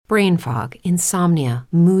brain fog, insomnia,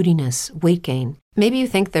 moodiness, weight gain. Maybe you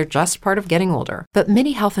think they're just part of getting older, but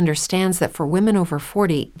MIDI Health understands that for women over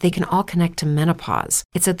 40, they can all connect to menopause.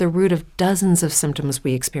 It's at the root of dozens of symptoms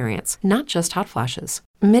we experience, not just hot flashes.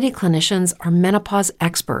 MIDI clinicians are menopause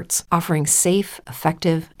experts, offering safe,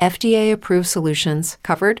 effective, FDA-approved solutions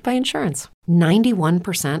covered by insurance.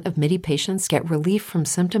 91% of MIDI patients get relief from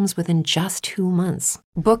symptoms within just 2 months.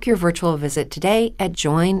 Book your virtual visit today at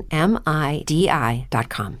joinmidi.com.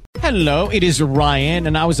 Hello, it is Ryan,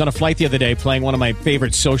 and I was on a flight the other day playing one of my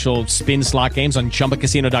favorite social spin slot games on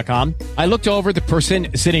ChumbaCasino.com. I looked over at the person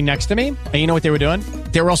sitting next to me, and you know what they were doing?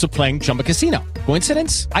 They were also playing Chumba Casino.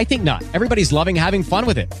 Coincidence? I think not. Everybody's loving having fun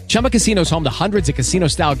with it. Chumba Casino is home to hundreds of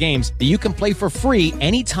casino-style games that you can play for free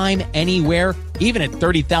anytime, anywhere, even at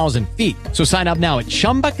 30,000 feet. So sign up now at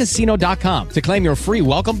ChumbaCasino.com to claim your free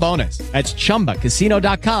welcome bonus. That's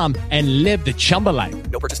ChumbaCasino.com and live the Chumba life.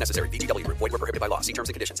 No purchase necessary. VGW. Void where prohibited by law. See terms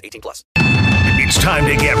and conditions. 18+. It's time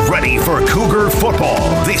to get ready for Cougar football.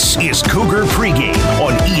 This is Cougar Pregame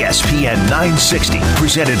on ESPN 960.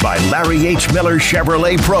 Presented by Larry H. Miller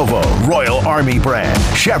Chevrolet Provo, Royal Army brand,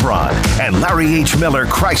 Chevron, and Larry H. Miller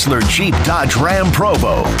Chrysler Jeep Dodge Ram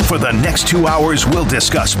Provo. For the next 2 hours, we'll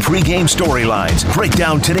discuss pregame storylines, break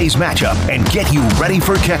down today's matchup, and get you ready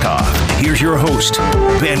for kickoff. Here's your host,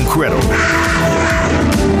 Ben Criddle.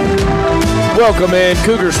 Welcome in,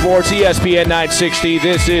 Cougar Sports, ESPN 960.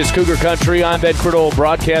 This is Cougar Country. I'm Ben Criddle,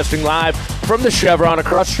 broadcasting live from the Chevron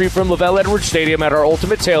across the street from LaVell Edwards Stadium at our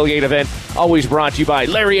Ultimate Tailgate event. Always brought to you by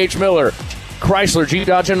Larry H. Miller, Chrysler, Jeep,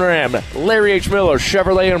 Dodge, and Ram. Larry H. Miller,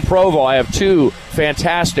 Chevrolet, and Provo. I have two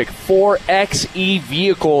fantastic 4xe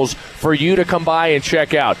vehicles for you to come by and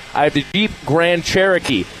check out. I have the Jeep Grand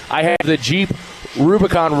Cherokee. I have the Jeep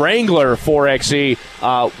Rubicon Wrangler 4xe,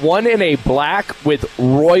 one in a black with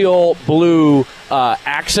royal blue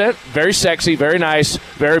accent. Very sexy, very nice,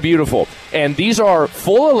 very beautiful. And these are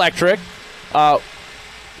full electric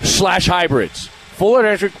slash hybrids. Full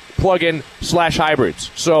electric plug-in slash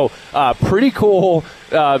hybrids. So pretty cool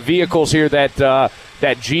vehicles here that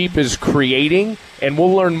Jeep is creating. And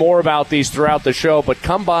we'll learn more about these throughout the show. But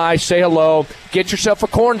come by, say hello, get yourself a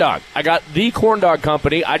corn dog. I got the Corn Dog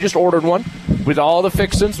Company. I just ordered one with all the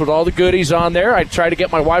fixins, with all the goodies on there. I try to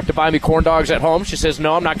get my wife to buy me corn dogs at home. She says,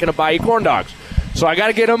 no, I'm not going to buy you corn dogs. So I got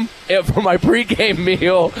to get them for my pregame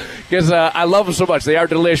meal because I love them so much. They are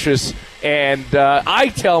delicious. And I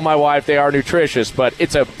tell my wife they are nutritious. But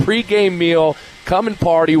it's a pregame meal. Come and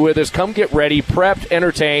party with us. Come get ready, prepped,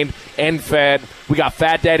 entertained, and fed. We got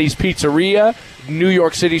Fat Daddy's Pizzeria, New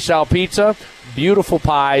York City style pizza, beautiful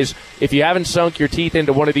pies. If you haven't sunk your teeth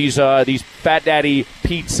into one of these Fat Daddy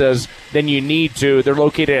pizzas, then you need to. They're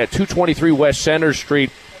located at 223 West Center Street.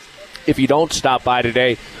 If you don't stop by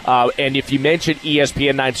today, and if you mention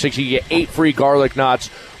ESPN 960, you get 8 free garlic knots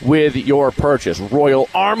with your purchase. Royal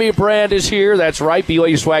Army brand is here. That's right.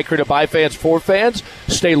 BYU swag created by fans for fans.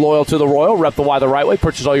 Stay loyal to the Royal. Rep the Y the right way.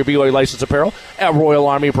 Purchase all your BYU licensed apparel at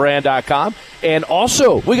RoyalArmyBrand.com. And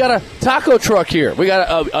also, we got a taco truck here. We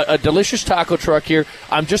got a delicious taco truck here.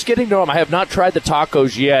 I'm just getting to them. I have not tried the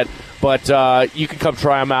tacos yet, but you can come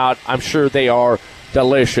try them out. I'm sure they are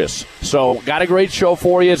delicious. So got a great show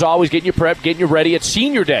for you as always, getting you prepped, getting you ready. It's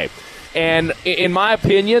senior day, and in my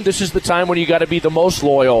opinion, this is the time when you got to be the most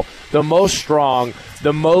loyal, the most strong,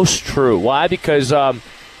 the most true. Why? Because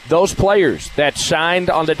those players that signed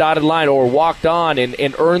on the dotted line or walked on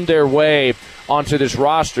and earned their way onto this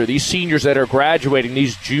roster, these seniors that are graduating,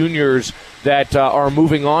 these juniors that are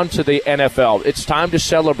moving on to the NFL, it's time to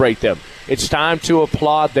celebrate them. It's time to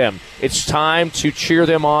applaud them. It's time to cheer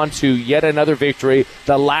them on to yet another victory.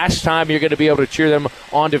 The last time you're going to be able to cheer them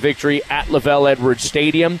on to victory at LaVell Edwards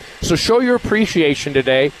Stadium. So show your appreciation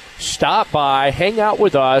today. Stop by, hang out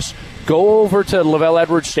with us, go over to LaVell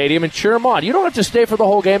Edwards Stadium and cheer them on. You don't have to stay for the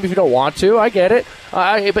whole game if you don't want to. I get it.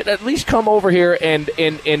 But at least come over here and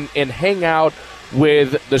hang out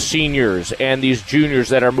with the seniors and these juniors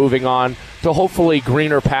that are moving on to hopefully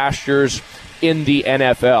greener pastures in the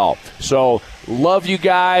NFL. So love you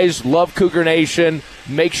guys, love Cougar Nation.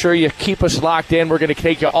 Make sure you keep us locked in. We're going to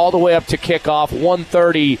take you all the way up to kickoff,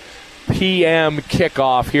 1:30 p.m.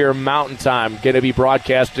 kickoff here Mountain Time. Going to be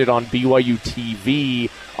broadcasted on BYU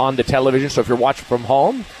TV on the television. So if you're watching from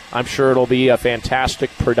home, I'm sure it'll be a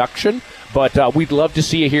fantastic production. But we'd love to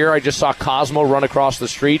see you here. I just saw Cosmo run across the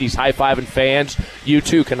street. He's high-fiving fans. You,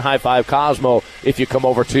 too, can high-five Cosmo if you come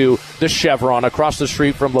over to the Chevron across the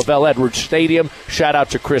street from LaVell Edwards Stadium. Shout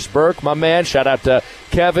out to Chris Burke, my man. Shout out to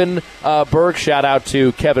Kevin Burke. Shout out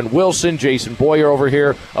to Kevin Wilson, Jason Boyer over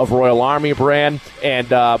here of Royal Army brand, and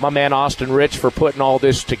my man Austin Rich for putting all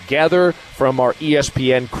this together from our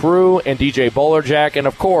ESPN crew and DJ Bowlerjack. And,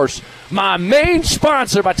 of course, my main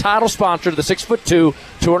sponsor, my title sponsor, the 6'2",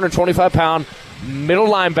 225-pound middle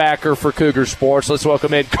linebacker for Cougar Sports. Let's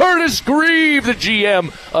welcome in Curtis Grieve, the GM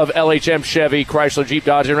of LHM Chevy, Chrysler, Jeep,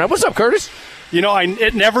 Dodge, and Ram. What's up, Curtis? You know,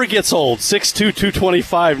 it never gets old. 6'2",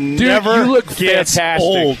 225 Dude, never you look gets fantastic,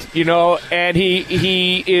 old. You know, and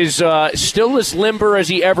he is still as limber as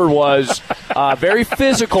he ever was. Very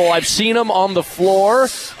physical. I've seen him on the floor,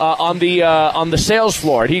 on the sales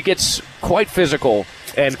floor. He gets quite physical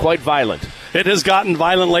and quite violent. It has gotten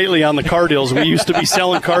violent lately on the car deals. We used to be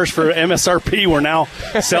selling cars for MSRP. We're now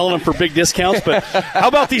selling them for big discounts. But how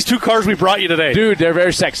about these two cars we brought you today? Dude, they're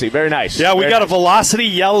very sexy, very nice. Yeah, we very got nice. a Velocity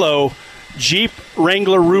yellow Jeep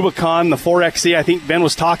Wrangler Rubicon, the 4XE. I think Ben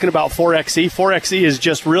was talking about 4XE. 4XE is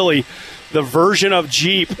just really the version of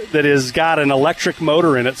Jeep that has got an electric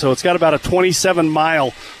motor in it. So it's got about a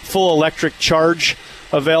 27-mile full electric charge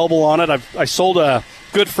available on it. I sold a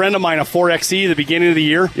good friend of mine a 4XE at the beginning of the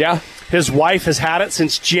year. Yeah. His wife has had it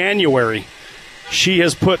since January. She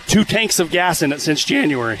has put 2 tanks of gas in it since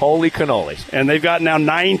January. Holy cannoli. And they've got now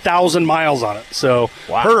 9,000 miles on it. So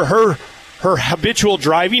wow. her habitual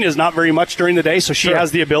driving is not very much during the day, so she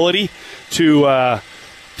has the ability to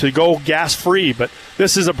go gas-free. But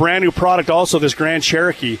this is a brand-new product also, this Grand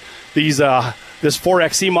Cherokee. This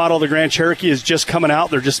 4XE model of the Grand Cherokee is just coming out.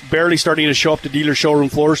 They're just barely starting to show up to dealer showroom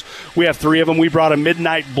floors. We have 3 of them. We brought a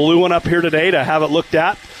midnight blue one up here today to have it looked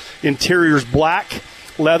at. Interior's black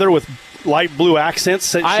leather with light blue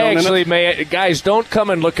accents. Guys, don't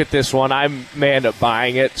come and look at this one. I may end up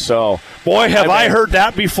buying it. So, boy, have I heard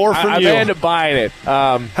that before from you. I may end up buying it.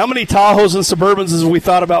 How many Tahoes and Suburbans have we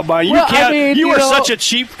thought about buying? You are such a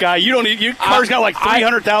cheap guy. You don't. Your car's got like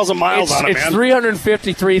 300,000 miles on it, man. It's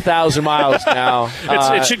 353,000 miles now.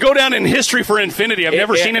 It should go down in history for Infinity. I've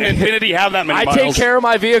never seen an Infinity have that many miles. I take care of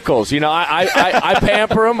my vehicles. You know, I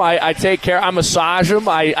pamper them. I take care. I massage them.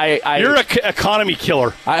 You're an economy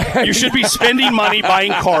killer. You should be spending money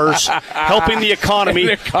buying cars, helping the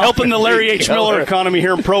economy, helping the Larry H. Miller economy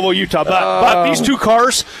here in Provo, Utah. But these 2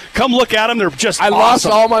 cars, come look at them. They're just awesome. Lost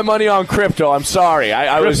all my money on crypto. I'm sorry.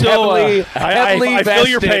 I was heavily I feel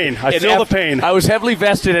your pain. I feel the pain. I was heavily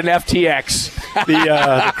vested in FTX.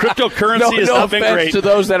 The cryptocurrency has not been great. To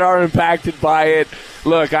those that are impacted by it.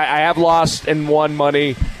 Look, I have lost and earned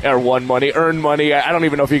money. I don't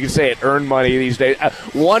even know if you can say it, earn money these days.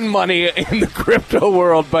 Won money in the crypto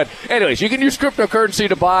world. But anyways, you can use cryptocurrency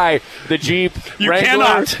to buy the Jeep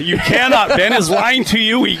Wrangler. You cannot. Ben is lying to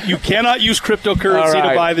you. You cannot use cryptocurrency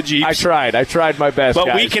to buy the Jeeps. I tried my best, but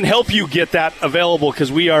guys. we can help you get that available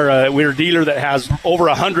because we're a dealer that has over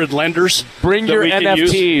 100 lenders. Bring your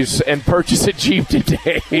NFTs and purchase a Jeep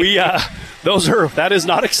today. That is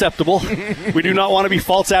not acceptable. We do not want to be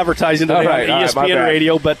false advertising today on ESPN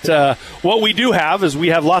Radio, but what we do have is we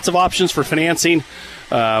have lots of options for financing.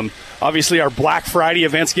 Obviously, our Black Friday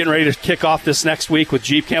event's getting ready to kick off this next week with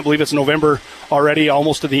Jeep. Can't believe it's November already,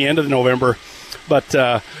 almost to the end of November. But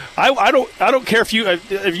I don't care if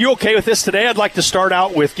you're okay with this today. I'd like to start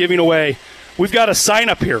out with giving away. We've got a sign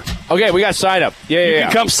up here. Okay, we got sign up. You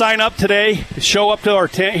can come sign up today. Show up to our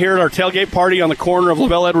tent here at our tailgate party on the corner of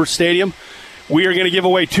LaVell Edwards Stadium. We are going to give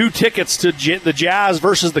away 2 tickets to the Jazz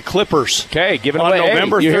versus the Clippers. Okay, giving on away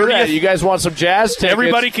November 30th. You guys want some Jazz tickets?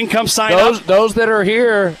 Everybody can come sign up. Those that are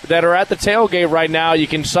here, that are at the tailgate right now, you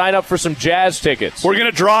can sign up for some Jazz tickets. We're going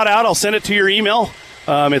to draw it out. I'll send it to your email.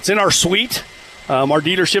 It's in our suite. Our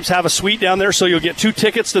dealerships have a suite down there, so you'll get 2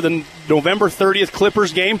 tickets to the November 30th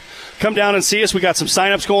Clippers game. Come down and see us. We got some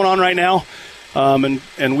sign-ups going on right now.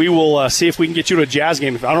 And we will see if we can get you to a Jazz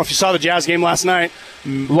game. I don't know if you saw the Jazz game last night.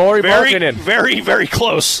 Lauri Markkanen. Very, very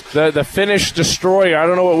close. The Finnish destroyer. I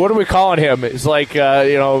don't know. What are we calling him? It's like,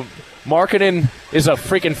 Markkanen is a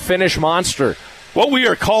freaking Finnish monster. What we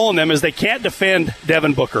are calling them is they can't defend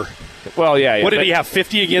Devin Booker. Well, yeah. What did he have,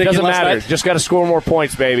 50 again? It doesn't last matter. night? Just got to score more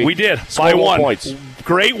points, baby. We did. Score by more 1. Points.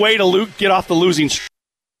 Great way to get off the losing streak.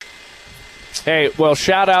 Hey, well,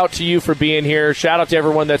 shout out to you for being here. Shout out to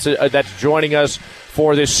everyone that's joining us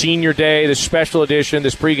for this senior day, this special edition,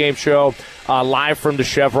 this pregame show, live from the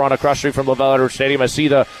Chevron across the street from LaVell Edwards Stadium. I see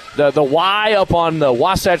the Y up on the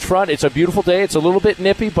Wasatch Front. It's a beautiful day. It's a little bit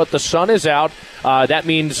nippy, but the sun is out. That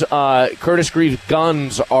means Curtis Grieve's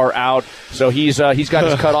guns are out. So he's got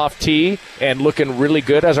his cutoff tee and looking really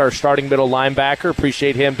good as our starting middle linebacker.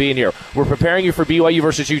 Appreciate him being here. We're preparing you for BYU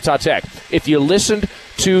versus Utah Tech. If you listened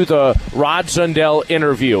to the Rod Zundel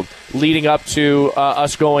interview leading up to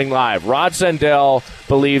us going live, Rod Zundel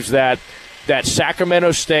believes that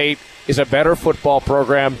Sacramento State is a better football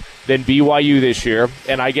program than BYU this year,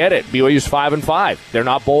 and I get it. BYU's 5-5. They're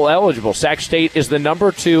not bowl eligible. Sac State is the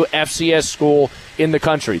number 2 FCS school in the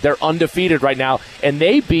country. They're undefeated right now, and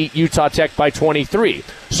they beat Utah Tech by 23.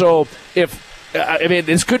 So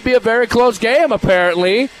this could be a very close game,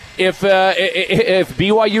 apparently, if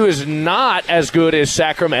BYU is not as good as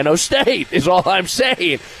Sacramento State, is all I'm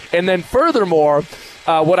saying. And then furthermore,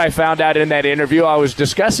 what I found out in that interview, I was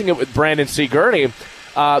discussing it with Brandon C. Gurney,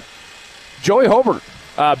 Joey Hobart,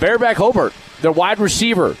 Bareback Hobart, the wide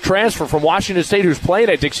receiver transfer from Washington State who's playing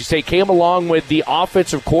at Dixie State, came along with the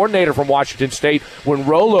offensive coordinator from Washington State when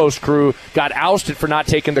Rolo's crew got ousted for not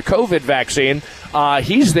taking the COVID vaccine.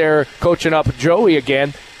 He's there coaching up Joey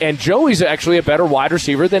again, and Joey's actually a better wide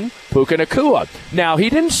receiver than Puka Nacua. Now,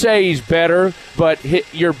 he didn't say he's better, but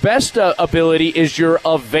your best ability is your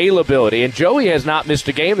availability, and Joey has not missed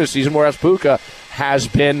a game this season, whereas Puka has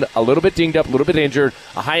been a little bit dinged up, a little bit injured,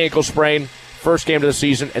 a high ankle sprain, first game of the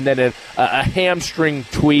season, and then a hamstring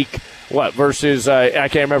tweak. Versus, I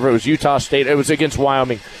can't remember, it was Utah State. It was against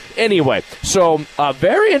Wyoming. Anyway, so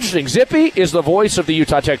very interesting. Zippy is the voice of the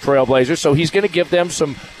Utah Tech Trailblazers, so he's going to give them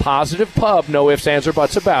some positive pub, no ifs, ands, or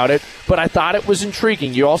buts about it. But I thought it was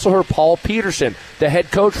intriguing. You also heard Paul Peterson, the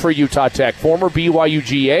head coach for Utah Tech, former BYU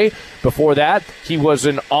GA. Before that, he was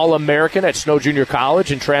an All-American at Snow Junior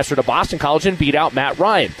College and transferred to Boston College and beat out Matt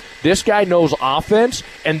Ryan. This guy knows offense,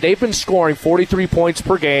 and they've been scoring 43 points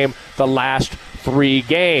per game the last 3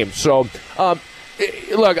 games. So,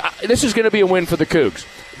 look, this is going to be a win for the Cougs.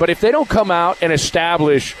 But if they don't come out and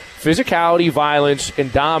establish physicality, violence,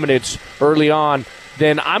 and dominance early on,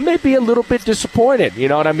 then I may be a little bit disappointed. You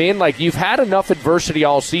know what I mean? Like, you've had enough adversity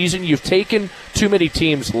all season. You've taken too many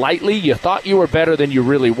teams lightly. You thought you were better than you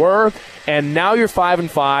really were. And now you're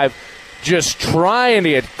 5-5, just trying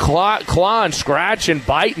to claw and scratch and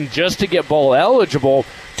bite and just to get bowl eligible.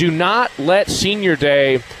 Do not let senior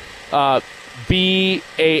day be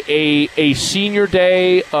a senior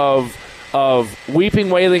day of weeping,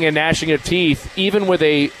 wailing, and gnashing of teeth, even with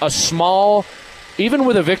a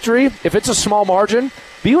victory. If it's a small margin,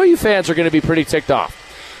 BYU fans are going to be pretty ticked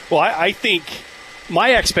off. Well, I think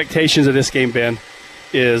my expectations of this game, Ben,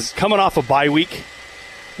 is coming off a bye week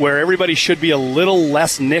where everybody should be a little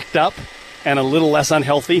less nicked up and a little less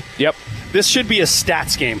unhealthy. Yep. This should be a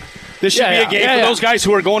stats game. This should be a game for those guys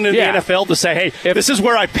who are going into the NFL to say, hey, this is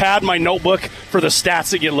where I pad my notebook for the stats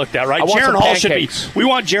that get looked at, right? Jaron Hall should be. We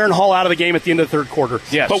want Jaron Hall out of the game at the end of the third quarter.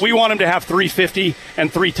 Yes. But we want him to have 350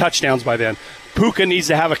 and 3 touchdowns by then. Puka needs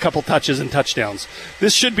to have a couple touches and touchdowns.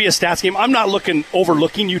 This should be a stats game. I'm not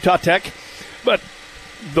overlooking Utah Tech, but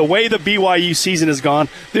the way the BYU season has gone,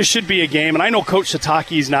 this should be a game. And I know Coach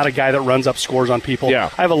Satake is not a guy that runs up scores on people. Yeah.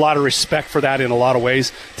 I have a lot of respect for that in a lot of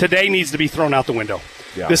ways. Today needs to be thrown out the window.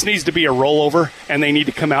 Yeah. This needs to be a rollover, and they need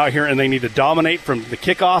to come out here and they need to dominate from the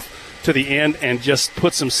kickoff to the end and just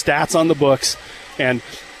put some stats on the books. And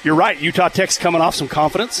you're right, Utah Tech's coming off some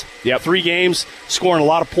confidence. Yep. 3 games, scoring a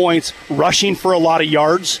lot of points, rushing for a lot of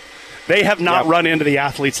yards. They have not run into the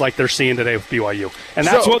athletes like they're seeing today with BYU. And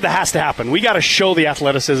that's what has to happen. We got to show the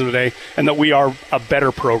athleticism today and that we are a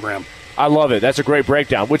better program. I love it. That's a great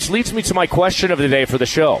breakdown, which leads me to my question of the day for the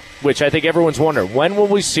show, which I think everyone's wondering. When will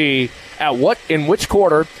we see, in which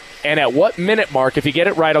quarter, and at what minute mark? If you get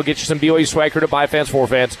it right, I'll get you some BYU swag here to Buy Fans, for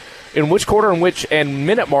Fans. In which quarter and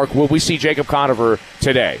minute mark will we see Jacob Conover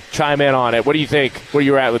today? Chime in on it. What do you think? Where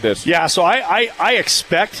you're at with this? Yeah, so I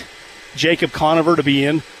expect Jacob Conover to be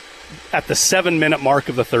in at the 7-minute mark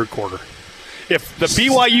of the third quarter. If the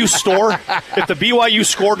BYU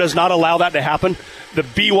score does not allow that to happen, the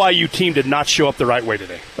BYU team did not show up the right way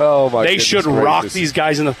today. Oh my! They should rock these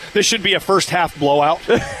guys this should be a first half blowout.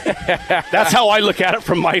 That's how I look at it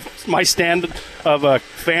from my stand of a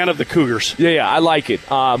fan of the Cougars. Yeah, I like it.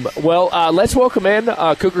 Let's welcome in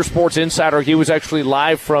Cougar Sports Insider. He was actually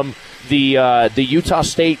live from the Utah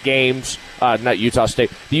State games. Not Utah State,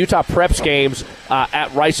 the Utah Preps games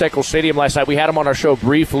at Rice-Eccles Stadium last night. We had him on our show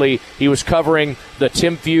briefly. He was covering the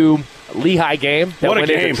Timpview Lehigh game that went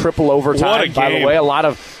into triple overtime. By the way, a lot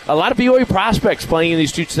of BYU prospects playing in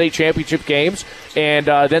these 2 state championship games, and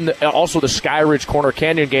then also the Skyridge Corner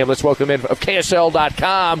Canyon game. Let's welcome in of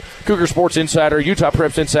KSL.com, Cougar Sports Insider, Utah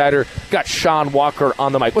Preps Insider. Got Sean Walker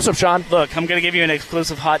on the mic. What's up, Sean? Look, I'm going to give you an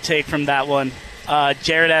exclusive hot take from that one.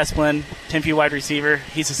 Jared Esplin, Timpview wide receiver,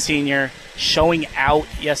 he's a senior, showing out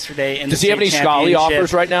yesterday in the state championship. Does he have any Scully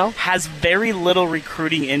offers right now? Has very little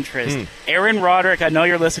recruiting interest. Aaron Roderick, I know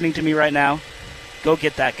you're listening to me right now. Go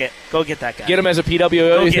get that guy. Get him as a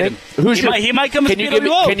PWO, you think? He might come as a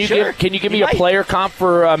PWO. Can you give me a player comp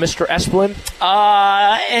for Mr. Esplin?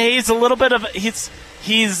 He's a little bit of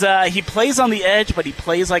he plays on the edge, but he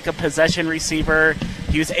plays like a possession receiver.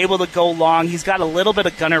 He was able to go long. He's got a little bit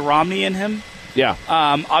of Gunnar Romney in him. Yeah.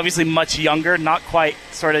 Obviously much younger, not quite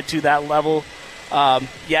sort of to that level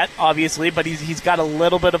yet, obviously, but he's got a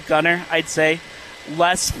little bit of Gunnar, I'd say.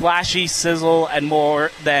 Less flashy sizzle and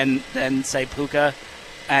more than say, Puka,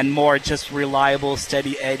 and more just reliable,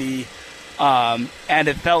 steady Eddie. And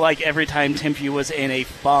it felt like every time Timpview was in a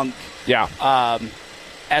funk,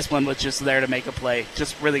 Esplin was just there to make a play.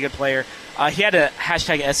 Just really good player. He had a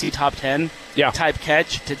hashtag SC Top 10 type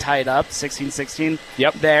catch to tie it up, 16-16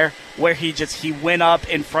 there, where he went up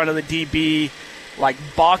in front of the DB, like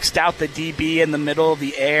boxed out the DB in the middle of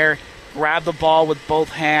the air, grabbed the ball with both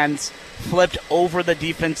hands, flipped over the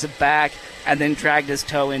defensive back, and then dragged his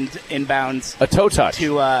toe inbounds. A toe touch.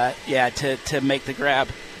 To make the grab.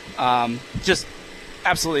 Just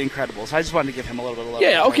absolutely incredible. So I just wanted to give him a little bit of love.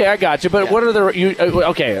 Yeah, okay, I got you. But what are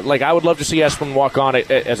the like I would love to see Esplin walk on it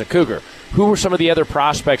as a Cougar. Who were some of the other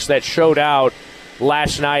prospects that showed out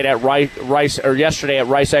last night at yesterday at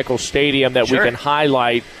Rice-Eccles Stadium that we can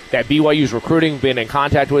highlight that BYU's recruiting been in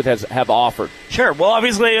contact with have offered? Sure. Well,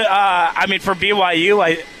 obviously, for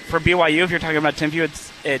BYU, if you're talking about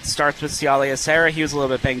Timpview, it starts with Siale Acera. He was a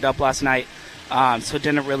little bit banged up last night, so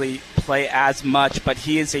didn't really play as much. But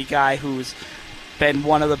he is a guy who's been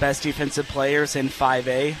one of the best defensive players in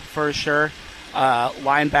 5A for sure.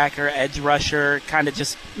 Linebacker, edge rusher, kind of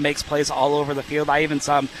just makes plays all over the field. I even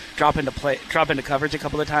saw him drop into coverage a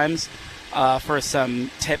couple of times for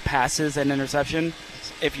some tip passes and interception,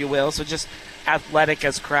 if you will. So just athletic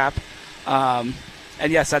as crap. And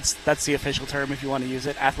yes, that's the official term if you want to use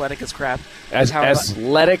it. Athletic as crap.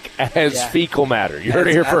 Athletic as fecal matter. You heard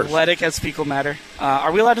it here first. Athletic as fecal matter.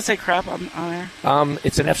 Are we allowed to say crap on air?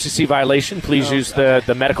 It's an FCC violation. Please use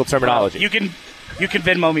the medical terminology. You can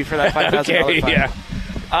Venmo me for that $5,000 okay, fine. Yeah.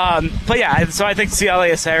 But yeah, so I think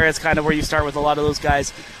Siale Acera is kind of where you start with a lot of those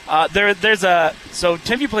guys. So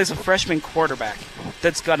Timpview plays a freshman quarterback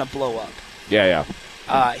that's gonna blow up. Yeah.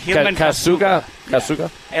 Helaman Kasuga.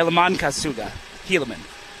 Elaman Kasuga. Helaman.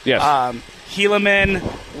 Yes. Helaman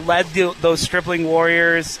led those Stripling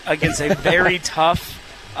Warriors against a very tough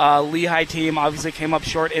Lehigh team. Obviously came up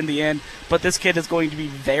short in the end, but this kid is going to be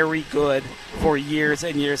very good for years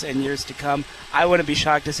and years and years to come. I wouldn't be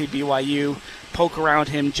shocked to see BYU poke around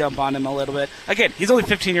him, jump on him a little bit. Again, he's only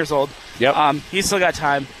 15 years old. Yep. He's still got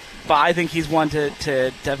time, but I think he's one to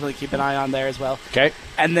definitely keep an eye on there as well. Okay.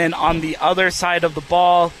 And then on the other side of the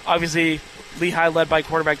ball, obviously Lehigh led by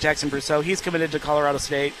quarterback Jackson Brousseau. He's committed to Colorado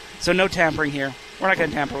State, so no tampering here. We're not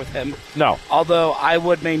going to tamper with him. No. Although I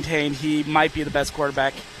would maintain he might be the best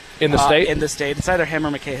quarterback in the state. It's either him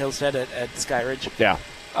or McKay Hillstead at Skyridge. Yeah.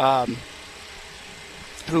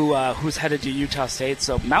 Who's headed to Utah State?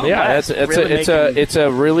 So Mountain West. It's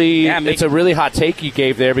a really hot take you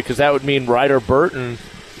gave there, because that would mean Ryder Burton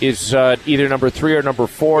is either number 3 or number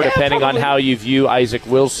 4, depending on how you view Isaac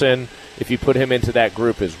Wilson. If you put him into that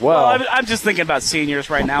group as well. I'm just thinking about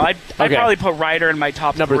seniors right now. I'd probably put Ryder in my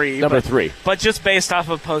top three. Number 3. But just based off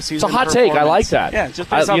of postseason, it's a hot take. I like that. Yeah,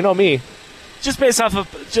 just based off, you know me. Just based off of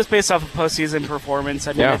postseason performance.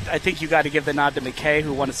 I mean, I think you got to give the nod to McKay,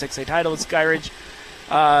 who won a 6A title with Skyridge.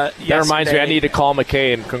 That reminds me, I need to call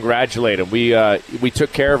McKay and congratulate him. We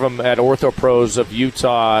took care of him at OrthoPros of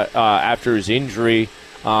Utah after his injury,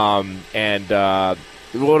 and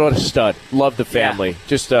what a stud! Love the family.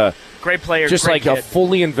 Just great player, just great like kid. A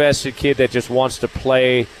fully invested kid that just wants to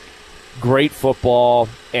play great football,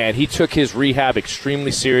 and he took his rehab extremely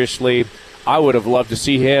seriously. I would have loved to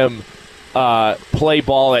see him play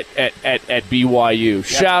ball at BYU. Yep.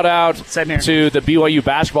 Shout out to the BYU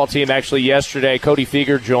basketball team. Actually, yesterday, Cody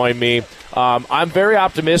Feger joined me. I'm very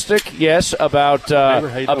optimistic, yes, about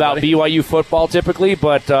BYU football typically,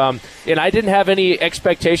 but and I didn't have any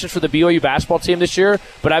expectations for the BYU basketball team this year,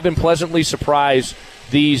 but I've been pleasantly surprised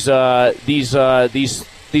these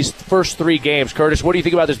first 3 games. Curtis, what do you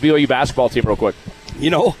think about this BYU basketball team, real quick?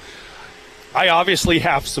 I obviously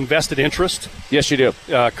have some vested interest. Yes, you do.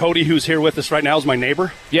 Cody, who's here with us right now, is my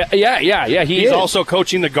neighbor. Yeah. He's also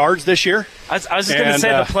coaching the guards this year. I was just going to say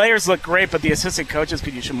the players look great, but the assistant coaches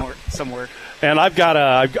could use some work. And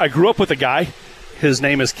I grew up with a guy. His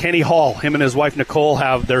name is Kenny Hall. Him and his wife Nicole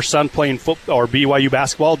have their son playing football or BYU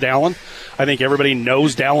basketball. Dallin. I think everybody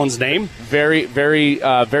knows Dallin's name. Very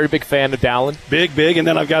big fan of Dallin. Big. And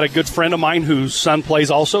then I've got a good friend of mine whose son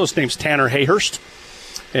plays also. His name's Tanner Hayhurst.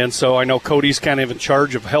 And so I know Cody's kind of in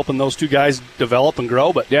charge of helping those 2 guys develop and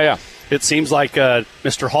grow. But it seems like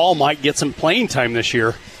Mr. Hall might get some playing time this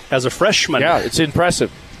year as a freshman. Yeah, it's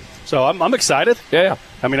impressive. So I'm excited. Yeah.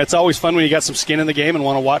 I mean, it's always fun when you got some skin in the game and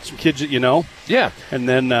want to watch some kids that you know. Yeah. And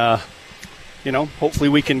then hopefully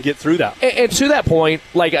we can get through that. And to that point,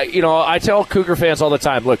 I tell Cougar fans all the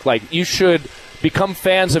time, look, you should become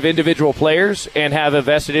fans of individual players and have a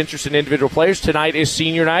vested interest in individual players. Tonight is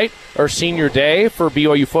senior night or senior day for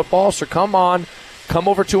BYU football, so come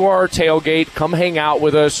over to our tailgate, come hang out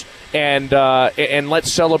with us, and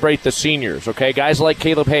let's celebrate the seniors, okay? Guys like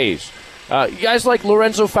Caleb Hayes, guys like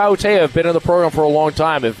Lorenzo Fautea have been in the program for a long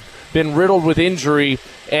time, have been riddled with injury,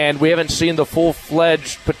 and we haven't seen the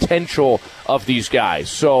full-fledged potential of these guys.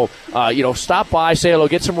 So, stop by, say hello,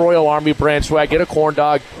 get some Royal Army brand swag, get a corn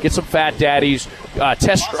dog, get some Fat Daddies,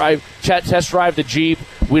 test drive the Jeep.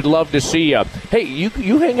 We'd love to see you. Hey, you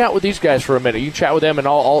hang out with these guys for a minute. You chat with them, and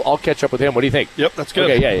I'll catch up with him. What do you think? Yep, that's good.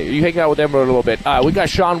 Okay, yeah, you hang out with them for a little bit. We got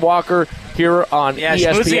Sean Walker here on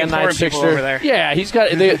ESPN 960. Over there. Yeah, he's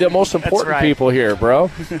got the most important right. people here, bro.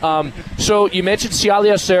 So you mentioned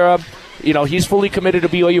Sialia Serra. He's fully committed to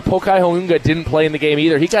BYU. Pokai Hounga didn't play in the game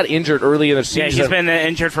either. He got injured early in the season. Yeah, he's been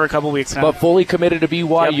injured for a couple weeks now. But fully committed to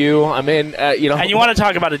BYU. Yep. I mean, And you want to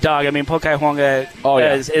talk about a dog. I mean, Pokai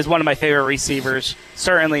Hounga is one of my favorite receivers,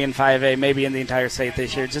 certainly in 5A, maybe in the entire state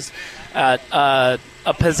this year. Just a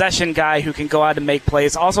possession guy who can go out and make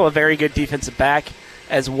plays. Also a very good defensive back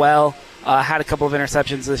as well. Had a couple of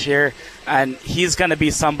interceptions this year. And he's going to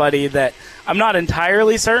be somebody that I'm not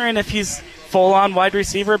entirely certain if he's full-on wide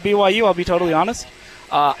receiver at BYU, I'll be totally honest.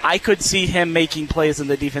 I could see him making plays in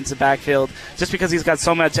the defensive backfield just because he's got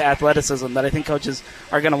so much athleticism that I think coaches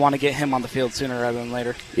are going to want to get him on the field sooner rather than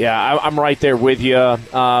later. Yeah, I'm right there with you.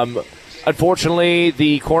 Unfortunately,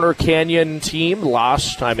 the Corner Canyon team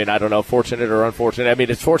lost. I mean, I don't know, fortunate or unfortunate. I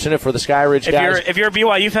mean, it's fortunate for the Skyridge guys. If you're a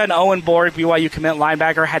BYU fan, Owen Borg, BYU commit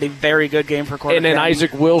linebacker, had a very good game for Corner Canyon. And then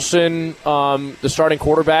Isaac Wilson, the starting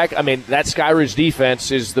quarterback. I mean, that Skyridge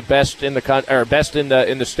defense is the best in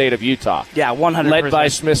the state of Utah. Yeah, 100%. Led by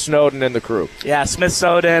Smith Snowden and the crew. Yeah, Smith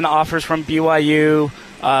Snowden offers from BYU.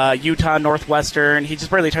 Utah, Northwestern. He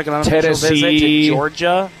just barely took an unofficial visit to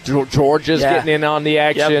Georgia. Georgia's getting in on the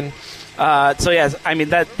action. Yep. I mean,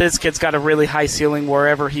 this kid's got a really high ceiling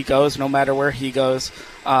wherever he goes, no matter where he goes.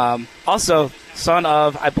 Also, son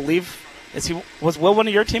of, I believe, was Will one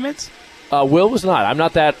of your teammates? Will was not. I'm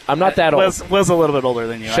not that old. Will's a little bit older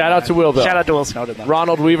than you. Shout out to Will, though. Shout out to Will Snowden, though.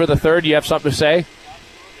 Ronald Weaver III, you have something to say?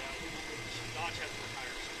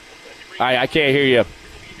 I can't hear you.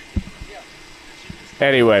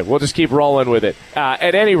 Anyway, we'll just keep rolling with it.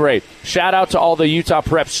 At any rate, shout out to all the Utah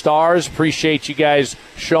Prep stars. Appreciate you guys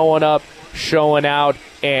showing up, showing out,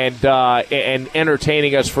 and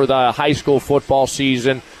entertaining us for the high school football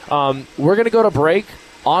season. We're going to go to break.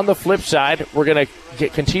 On the flip side, we're going to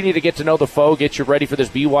continue to get to know the foe, get you ready for this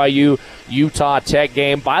BYU-Utah Tech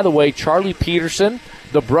game. By the way, Charlie Peterson,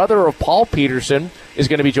 the brother of Paul Peterson, is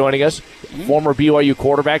going to be joining us. Former BYU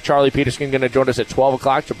quarterback Charlie Peterson is going to join us at 12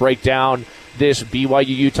 o'clock to break down this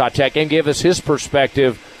BYU-Utah Tech game, give us his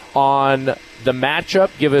perspective on the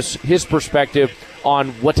matchup, give us his perspective on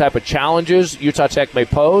what type of challenges Utah Tech may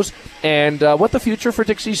pose, and what the future for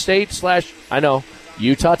Dixie State /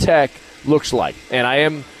 Utah Tech looks like. And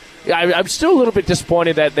I'm still a little bit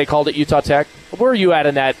disappointed that they called it Utah Tech. Where are you at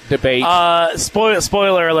in that debate?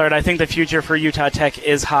 Spoiler alert, I think the future for Utah Tech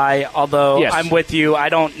is high, although yes. I'm with you. I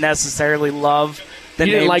don't necessarily love the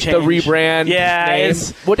you name didn't like change. the rebrand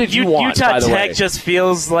name? What did you want, Utah by the Tech way? just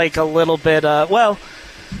feels like a little bit,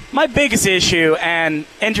 my biggest issue, and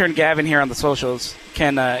intern Gavin here on the socials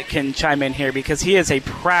can chime in here because he is a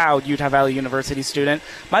proud Utah Valley University student.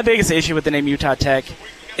 My biggest issue with the name Utah Tech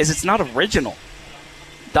is it's not original.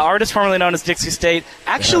 The artist formerly known as Dixie State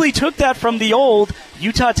actually took that from the old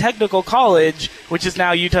Utah Technical College, which is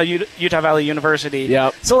now Utah Valley University.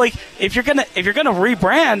 Yep. So if you're gonna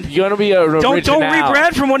rebrand, you're gonna be don't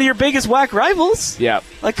rebrand from one of your biggest whack rivals. Yeah.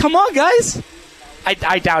 Come on, guys.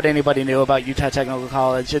 I doubt anybody knew about Utah Technical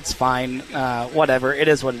College. It's fine. Whatever. It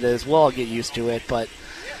is what it is. We'll all get used to it. But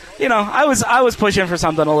I was pushing for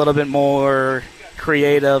something a little bit more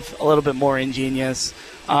creative, a little bit more ingenious.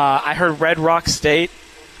 I heard Red Rock State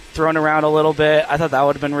thrown around a little bit. I thought that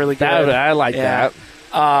would have been really good. I like that.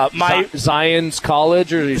 Zion's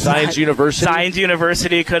College or Zion's University? Zion's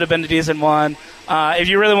University could have been a decent one. If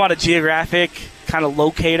you really want a geographic kind of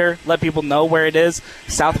locator, let people know where it is,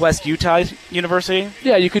 Southwest Utah University.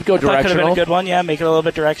 Yeah, you could go directional. That could have been a good one, yeah, make it a little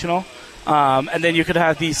bit directional. And then you could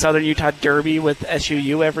have the Southern Utah Derby with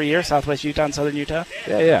SUU every year, Southwest Utah and Southern Utah.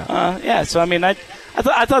 Yeah. So, I mean, I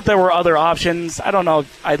thought there were other options. I don't know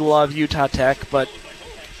if I love Utah Tech, but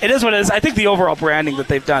it is what it is. I think the overall branding that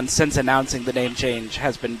they've done since announcing the name change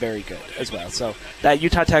has been very good as well. So that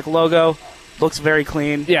Utah Tech logo looks very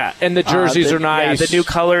clean. Yeah, and the jerseys are nice. Yeah, the new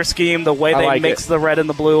color scheme, the way they mix the red and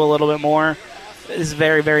the blue a little bit more. is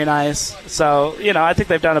very, very nice. So, I think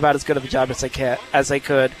they've done about as good of a job as they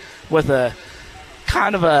could with a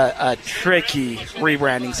kind of a tricky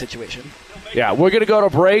rebranding situation. Yeah, we're going to go to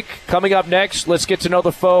break. Coming up next, let's get to know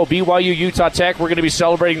the foe, BYU Utah Tech. We're going to be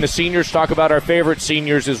celebrating the seniors, talk about our favorite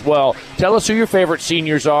seniors as well. Tell us who your favorite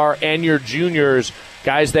seniors are and your juniors,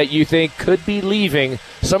 guys that you think could be leaving.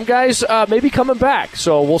 Some guys may be coming back,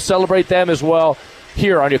 so we'll celebrate them as well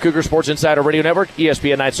here on your Cougar Sports Insider Radio Network,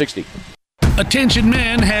 ESPN 960. Attention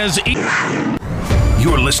man has...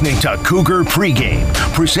 You're listening to Cougar Pregame,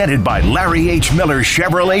 presented by Larry H. Miller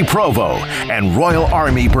Chevrolet Provo and Royal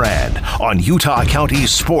Army Brand on Utah County's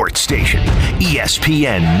sports station,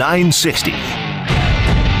 ESPN 960.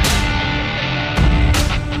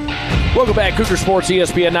 Welcome back, Cougar Sports,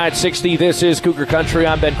 ESPN 960. This is Cougar Country.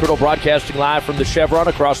 I'm Ben Criddle, broadcasting live from the Chevron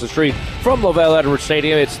across the street from LaVell Edwards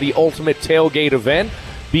Stadium. It's the ultimate tailgate event.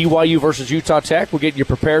 BYU versus Utah Tech. We're getting you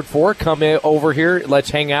prepared for it. Come over here.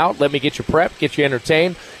 Let's hang out. Let me get you prepped, get you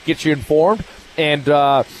entertained, get you informed. And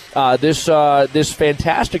this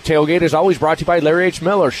fantastic tailgate is always brought to you by Larry H.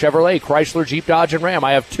 Miller, Chevrolet, Chrysler, Jeep, Dodge, and Ram.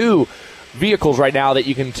 I have two vehicles right now that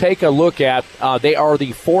you can take a look at. They are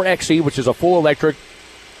the 4XE, which is a full electric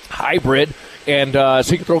hybrid. And so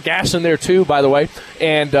you can throw gas in there, too, by the way.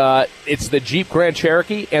 And it's the Jeep Grand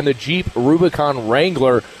Cherokee and the Jeep Rubicon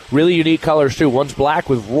Wrangler. Really unique colors, too. One's black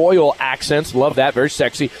with royal accents. Love that. Very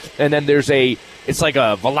sexy. And then there's it's like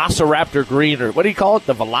a Velociraptor green, or what do you call it?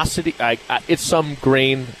 The Velocity? It's some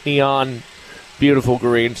green, neon, beautiful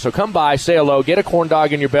green. So come by, say hello, get a corn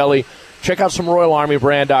dog in your belly. Check out some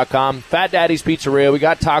RoyalArmyBrand.com. Fat Daddy's Pizzeria. We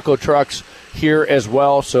got taco trucks here as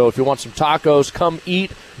well. So if you want some tacos, come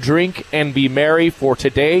eat, drink, and be merry, for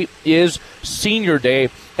today is Senior Day,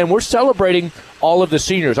 and we're celebrating all of the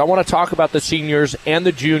seniors. I want to talk about the seniors and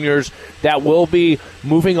the juniors that will be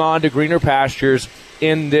moving on to greener pastures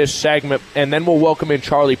in this segment, and then we'll welcome in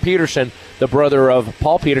Charlie Peterson, the brother of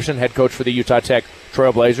Paul Peterson, head coach for the Utah Tech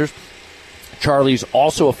Trailblazers. Charlie's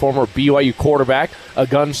also a former BYU quarterback, a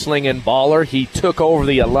gunslinging baller. He took over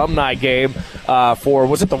the alumni game for,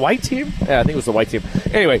 was it the white team? Yeah, I think it was the white team.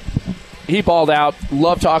 Anyway, he balled out.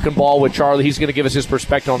 Love talking ball with Charlie. He's going to give us his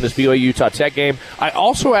perspective on this BYU-Utah Tech game. I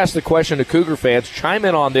also asked the question to Cougar fans. Chime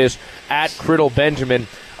in on this at Criddle Benjamin.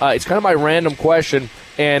 It's kind of my random question,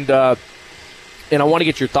 and I want to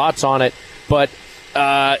get your thoughts on it. But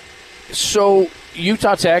so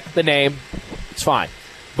Utah Tech, the name, it's fine.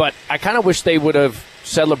 But I kind of wish they would have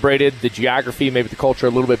celebrated the geography, maybe the culture a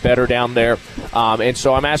little bit better down there. And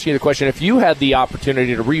so I'm asking you the question, if you had the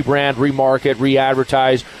opportunity to rebrand, remarket,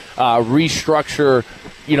 re-advertise, restructure,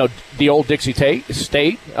 the old Dixie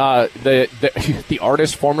State, the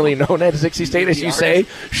artist formerly known as Dixie State, as you say,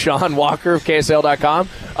 Sean Walker of KSL.com,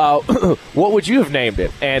 what would you have named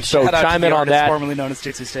it? And so chime in on that. Formerly known as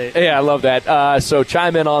Dixie State. Yeah, I love that. So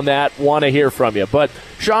chime in on that. Want to hear from you. But,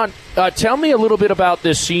 Sean, tell me a little bit about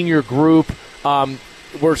this senior group.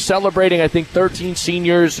 We're celebrating, I think, 13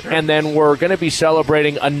 seniors, and then we're going to be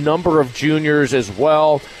celebrating a number of juniors as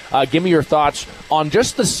well. Give me your thoughts on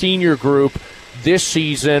just the senior group this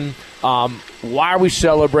season. Why are we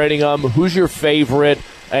celebrating them? Who's your favorite?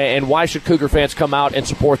 And why should Cougar fans come out and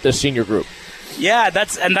support this senior group? Yeah,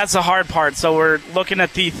 that's the hard part. So we're looking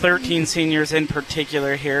at the 13 seniors in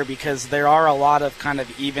particular here because there are a lot of kind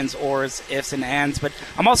of evens, ors, ifs, and ands. But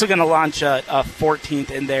I'm also going to launch a 14th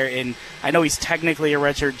in there. I know he's technically a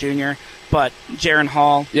redshirt junior, but Jaren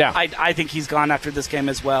Hall, yeah, I think he's gone after this game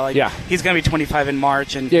as well. Yeah, he's going to be 25 in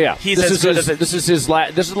March, and he's this is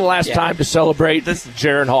the last time to celebrate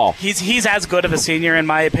Jaren Hall. He's as good of a senior in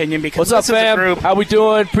my opinion because what's up, fam? Group. How we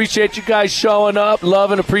doing? Appreciate you guys showing up.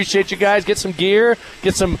 Love and appreciate you guys. Get some gear,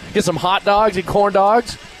 get some hot dogs and corn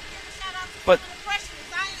dogs. But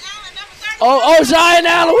Oh, Zion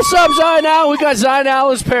Allen. What's up, Zion Allen? We got Zion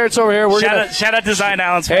Allen's parents over here. Shout out to Zion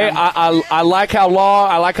Allen's parents. Hey, I like how long,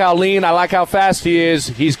 I like how lean, I like how fast he is.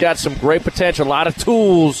 He's got some great potential, a lot of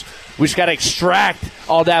tools. We just got to extract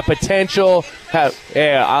all that potential.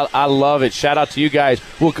 Yeah, I love it. Shout out to you guys.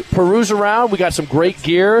 We'll peruse around. We got some great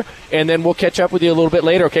gear, and then we'll catch up with you a little bit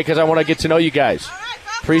later, okay, because I want to get to know you guys.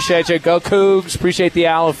 Appreciate you. Go Cougs. Appreciate the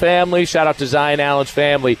Allen family. Shout out to Zion Allen's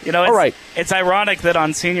family. All right. It's ironic that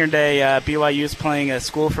on Senior Day, BYU is playing a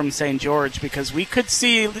school from St. George because we could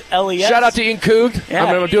see LES. Shout out to Ian Coug. Yeah.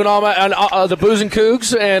 I'm doing all my the Booze and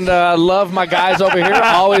Cougs, and love my guys over here.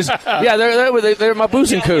 Always, they're my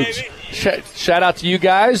Booze and Cougs. Shout out to you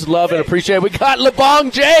guys. Love and appreciate it. We got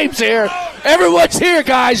LeBong James here. Everyone's here,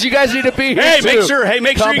 guys. You guys need to be here, too.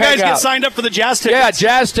 Make sure you guys get signed up for the Jazz tickets. Yeah,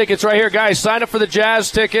 Jazz tickets right here, guys. Sign up for the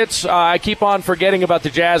Jazz tickets. I keep on forgetting about the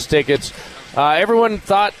Jazz tickets. Everyone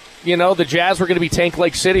thought the Jazz were going to be Tank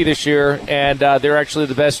Lake City this year, and they're actually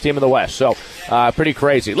the best team in the West. So pretty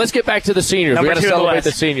crazy. Let's get back to the seniors. We got to celebrate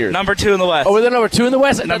the seniors. Number 2 in the West. Oh, they're number 2 in the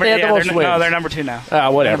West? No, they're number 2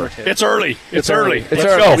 now. Whatever. It's early. It's early. It's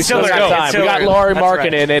early. We still got time. We got Laurie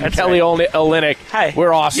Markkinen and Kelly Olynyk. Hey,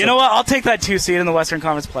 we're awesome. You know what? I'll take that 2 seed in the Western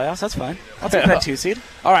Conference playoffs. That's fine. I'll take that 2 seed.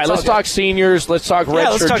 All right, let's talk seniors. Let's talk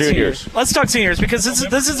redshirt juniors. Let's talk seniors because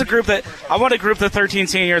this is a group that I want to group the 13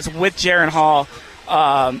 seniors with Jaren Hall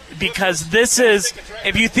because this is,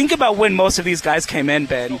 if you think about when most of these guys came in,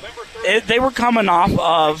 Ben, they were coming in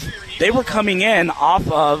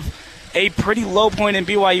off of a pretty low point in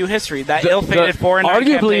BYU history. That ill-fated 4-9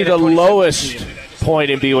 arguably the lowest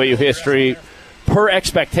point in BYU history per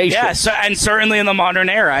expectation. Yeah, and certainly in the modern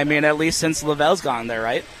era. I mean, at least since Lavelle's gone there,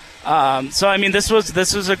 right? So I mean, this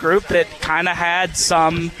was a group that kind of had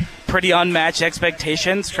some pretty unmatched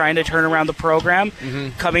expectations, trying to turn around the program,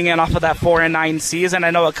 coming in off of that 4-9 season.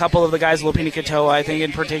 I know a couple of the guys, Lopini Katoa, I think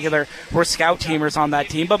in particular, were scout teamers on that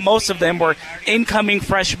team, but most of them were incoming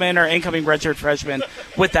freshmen or incoming redshirt freshmen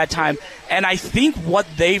with that time. And I think what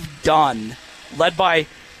they've done, led by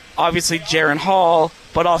obviously Jaren Hall,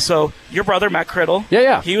 but also your brother Matt Criddle.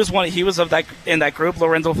 Yeah. He was in that group.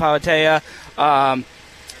 Lorenzo Falatea.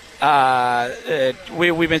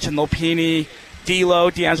 We mentioned Lopini.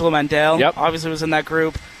 D'Angelo Mandel, obviously was in that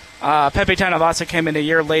group. Pepe Tanavasa came in a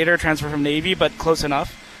year later, transferred from Navy, but close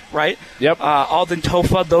enough, right? Alden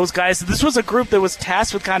Tofa, those guys. This was a group that was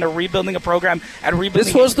tasked with kind of rebuilding a program and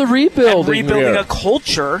rebuilding. This was the rebuilding a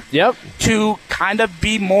culture. To kind of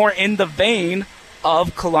be more in the vein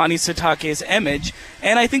of Kalani Sitake's image,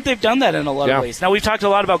 and I think they've done that in a lot of ways. Now we've talked a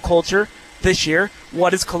lot about culture this year.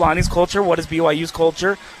 What is Kalani's culture? What is BYU's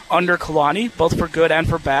culture under Kalani, both for good and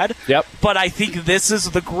for bad? But I think this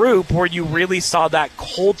is the group where you really saw that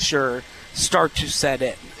culture start to set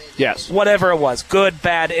in. Yes. Whatever it was, good,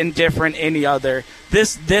 bad, indifferent, any other.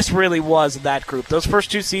 This really was that group. Those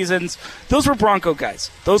first 2 seasons, those were Bronco guys.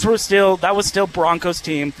 That was still Broncos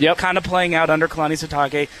team, kind of playing out under Kalani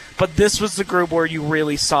Sitake. But this was the group where you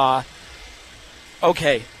really saw,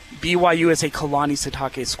 okay, BYU is a Kalani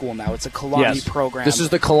Sitake school now. It's a Kalani program. This is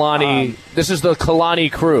the Kalani. This is the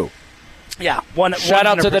Kalani crew. Yeah. Shout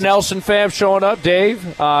out to the Nelson fam showing up,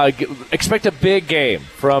 Dave. Expect a big game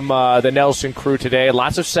from the Nelson crew today.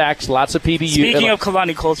 Lots of sacks, lots of PBU. Speaking of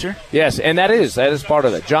Kalani culture. Yes, and that is part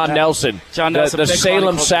of it. John Nelson, the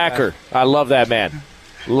Salem Sacker. I love that man.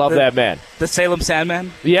 That man. The Salem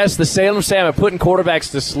Sandman? Yes, the Salem Sandman. Putting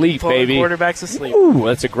quarterbacks to sleep, baby. Quarterbacks to sleep. Ooh,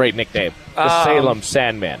 that's a great nickname. The Salem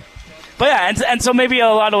Sandman. But yeah, and so maybe a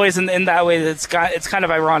lot of ways in that way, it's kind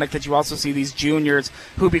of ironic that you also see these juniors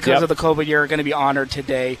who, because of the COVID year, are going to be honored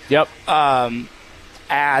today.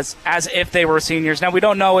 As if they were seniors. Now, we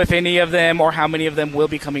don't know if any of them or how many of them will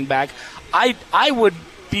be coming back. I would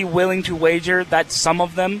be willing to wager that some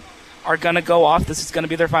of them are going to go off. This is going to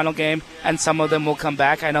be their final game, and some of them will come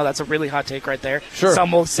back. I know that's a really hot take right there. Sure.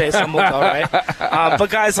 Some will say, some will go, right? But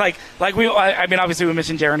guys, obviously we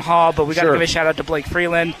mentioned Jaren Hall, but we got to give a shout out to Blake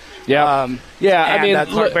Freeland. I mean,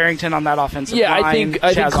 Clark Barrington on that offensive line. I think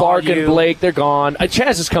Clark and Blake, they're gone.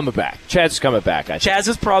 Chaz is coming back. Chaz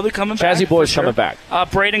is probably coming back. Chazzy Boy's coming back.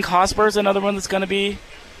 Braden Cosper is another one that's going to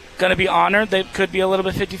be honored. They could be a little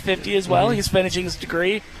bit 50-50 as well. He's finishing his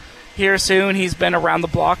degree here soon. He's been around the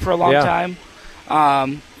block for a long time.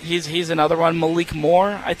 He's another one. Malik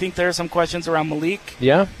Moore. I think there are some questions around Malik.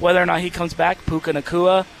 Whether or not he comes back. Puka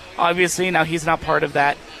Nacua, obviously. Now he's not part of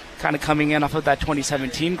that, kind of coming in off of that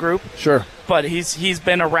 2017 group. Sure. But he's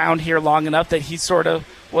been around here long enough that he sort of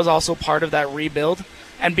was also part of that rebuild.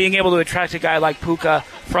 And being able to attract a guy like Puka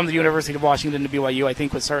from the University of Washington to BYU, I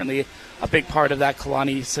think, was certainly a big part of that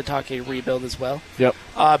Kalani Sitake rebuild as well.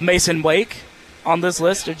 Mason Wake on this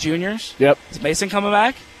list of juniors. Is Mason coming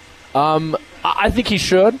back? I think he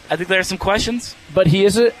should. I think there are some questions. But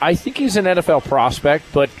I think he's an NFL prospect.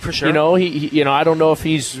 But for sure, I don't know if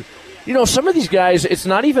he's. Some of these guys, it's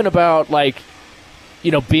not even about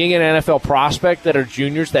being an NFL prospect that are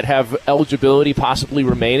juniors that have eligibility possibly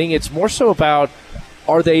remaining. It's more so about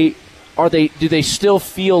do they still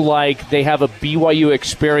feel like they have a BYU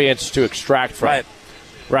experience to extract from?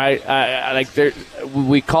 Right.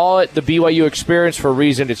 We call it the BYU experience for a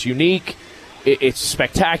reason. It's unique. It's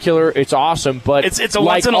spectacular. It's awesome. But it's a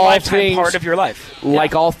once in a lifetime part of your life.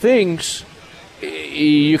 Like all things,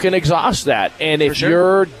 you can exhaust that. And if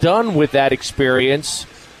you're done with that experience,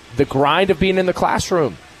 the grind of being in the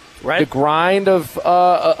classroom, the grind of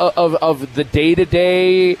the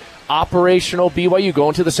day-to-day operational BYU,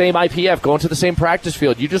 going to the same IPF, going to the same practice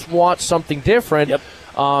field, you just want something different.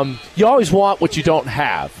 You always want what you don't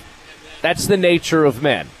have. That's the nature of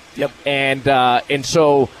men. And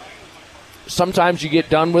so sometimes you get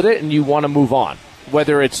done with it and you want to move on.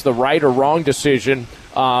 Whether it's the right or wrong decision,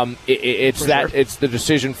 it's the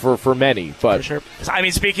decision for many. But for sure. I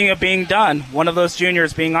mean, speaking of being done, one of those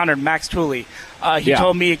juniors being honored, Max Tooley. He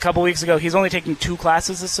told me a couple weeks ago he's only taking 2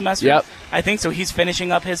 classes this semester. Yep. I think so. He's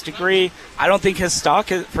finishing up his degree. I don't think his stock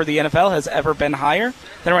for the NFL has ever been higher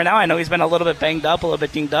than right now. I know he's been a little bit banged up, a little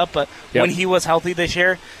bit dinged up, but when he was healthy this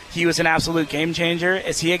year, he was an absolute game changer.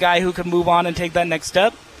 Is he a guy who could move on and take that next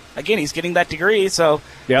step? Again, he's getting that degree, so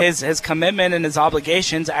his commitment and his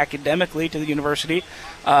obligations academically to the university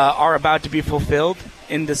are about to be fulfilled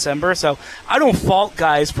in December. So I don't fault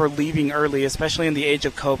guys for leaving early, especially in the age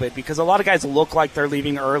of COVID, because a lot of guys look like they're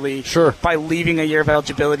leaving early by leaving a year of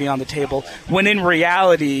eligibility on the table, when in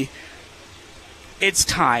reality, it's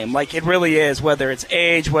time. Like, it really is, whether it's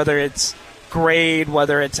age, whether it's grade,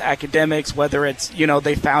 whether it's academics, whether it's,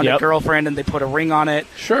 they found a girlfriend and they put a ring on it,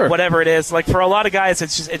 whatever it is. Like, for a lot of guys,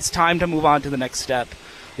 it's time to move on to the next step.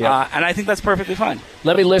 And I think that's perfectly fine.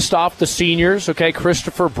 Let me list off the seniors, okay?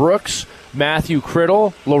 Christopher Brooks, Matthew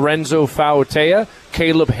Criddle, Lorenzo Fauatea,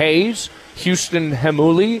 Caleb Hayes, Houston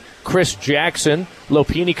Hemuli, Chris Jackson,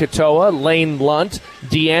 Lopini Katoa, Lane Lunt,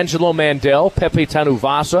 D'Angelo Mandel, Pepe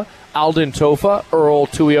Tanuvasa, Alden Tofa, Earl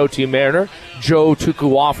Tuioti Mariner, Joe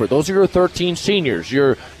Tukuwafer. Those are your 13 seniors.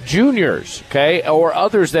 Your juniors, okay, or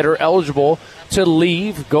others that are eligible to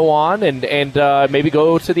leave, go on, and maybe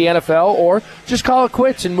go to the NFL, or just call it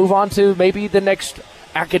quits and move on to maybe the next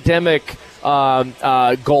academic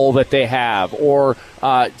goal that they have, or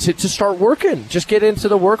to start working, just get into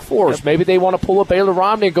the workforce. Maybe they want to pull up Baylor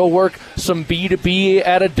Romney and go work some B2B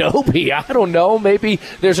at Adobe. I don't know. Maybe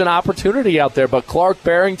there's an opportunity out there. But Clark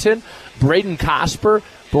Barrington, Braden Cosper,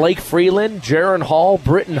 Blake Freeland, Jaron Hall,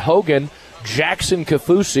 Britton Hogan, Jackson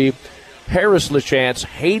Kafusi, Harris LaChance,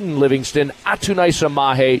 Hayden Livingston, Atunaisa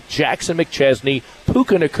Mahe, Jackson McChesney,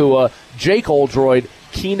 Puka Nakua, Jake Oldroyd,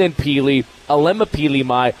 Keenan Peely, Alema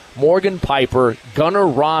Peely-Mai, Morgan Piper, Gunnar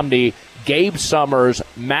Romney, Gabe Summers,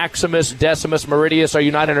 Maximus Decimus Meridius, are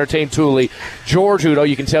you not entertained, Tooley, George Udo,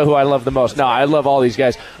 you can tell who I love the most. No, I love all these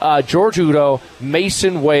guys. George Udo,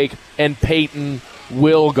 Mason Wake, and Peyton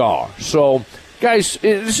Wilgar. So, guys,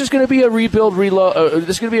 this is going to be a rebuild this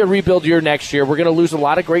is going to be a rebuild year next year. We're going to lose a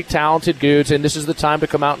lot of great talented dudes, and this is the time to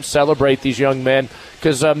come out and celebrate these young men,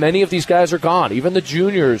 because many of these guys are gone. Even the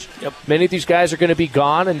juniors, many of these guys are going to be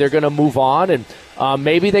gone, and they're going to move on, and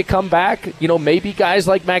maybe they come back. Maybe guys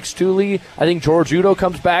like Max Tooley, I think George Udo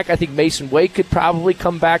comes back. I think Mason Wake could probably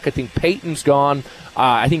come back. I think Peyton's gone.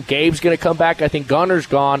 I think Gabe's going to come back. I think Gunnar's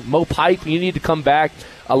gone. Mo Pipe, you need to come back.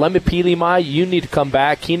 Alema Peely-Mai, you need to come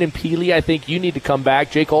back. Keenan Peely, I think you need to come back.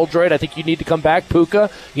 Jake Oldroyd, I think you need to come back. Puka,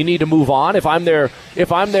 you need to move on. If I'm their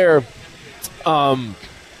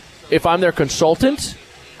consultant,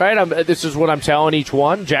 right? This is what I'm telling each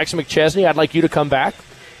one. Jackson McChesney, I'd like you to come back.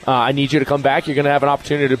 I need you to come back. You're going to have an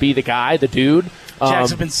opportunity to be the guy, the dude.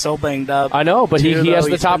 Jackson's been so banged up. I know, but he has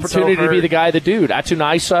the opportunity to be the guy, the dude.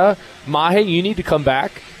 Atunaisa Mahe, you need to come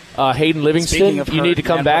back. Hayden Livingston, you need to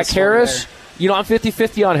come back. Harris, I'm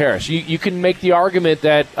 50-50 on Harris. You can make the argument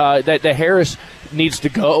that Harris needs to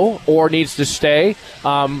go or needs to stay.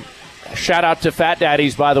 Shout out to Fat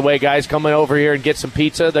Daddies, by the way, guys, coming over here and get some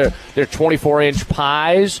pizza. They're 24-inch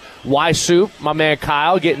pies. Y Soup, my man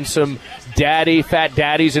Kyle, getting some Fat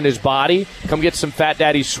Daddies in his body. Come get some Fat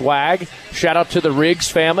Daddy swag. Shout out to the Riggs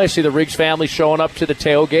family. I see the Riggs family showing up to the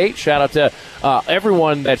tailgate. Shout out to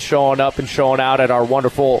everyone that's showing up and showing out at our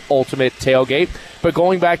wonderful Ultimate Tailgate. But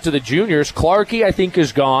going back to the juniors, Clarkey, I think,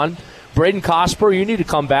 is gone. Braden Cosper, you need to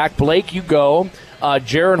come back. Blake, you go.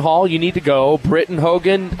 Jaron Hall, you need to go. Britton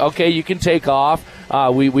Hogan, okay, you can take off.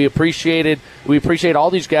 We appreciate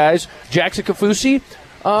all these guys. Jackson Kafusi,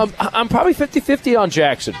 I'm probably 50-50 on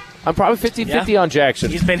Jackson. On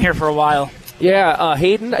Jackson. He's been here for a while. Yeah,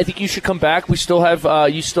 Hayden, I think you should come back. We still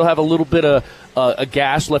have you still have a little bit of a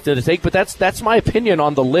gas left in the tank, but that's my opinion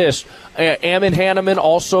on the list. Ammon Hanneman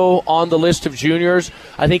also on the list of juniors.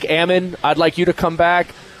 I think Ammon, I'd like you to come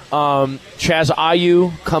back. Chaz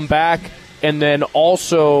Ayu, come back. And then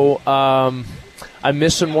also, I'm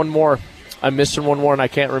missing one more, and I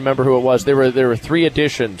can't remember who it was. There were 3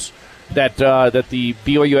 additions that the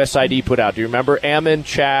BYU SID put out. Do you remember? Ammon,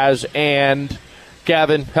 Chaz, and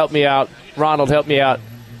Gavin, help me out. Ronald, help me out.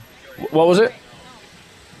 What was it?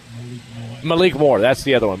 Malik Moore. That's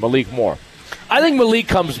the other one. Malik Moore. I think Malik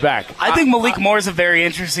comes back. I think Malik Moore is a very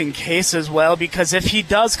interesting case as well, because if he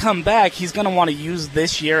does come back, he's going to want to use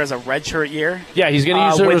this year as a redshirt year. Yeah, he's going to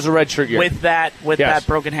use it as a redshirt year. With that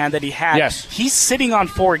broken hand that he had. Yes. He's sitting on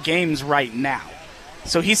 4 games right now.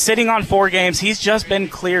 So he's sitting on 4 games. He's just been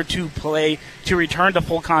cleared to play, to return to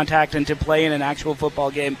full contact and to play in an actual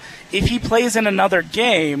football game. If he plays in another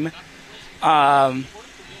game,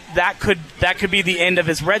 that could be the end of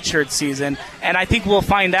his redshirt season. And I think we'll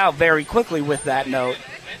find out very quickly with that note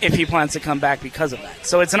if he plans to come back because of that.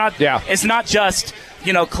 So it's not just,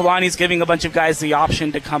 Kalani's giving a bunch of guys the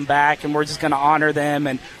option to come back and we're just going to honor them,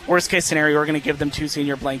 and worst case scenario, we're going to give them 2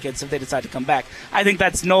 senior blankets if they decide to come back. I think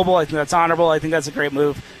that's noble. I think that's honorable. I think that's a great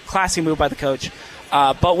move. Classy move by the coach.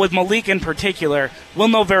 But with Malik in particular, we'll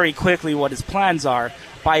know very quickly what his plans are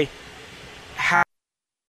by how.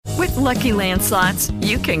 With Lucky Land Slots,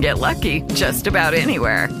 you can get lucky just about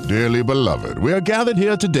anywhere. Dearly beloved, we are gathered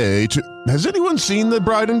here today to... Has anyone seen the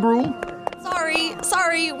bride and groom?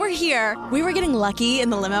 Sorry, we're here. We were getting lucky in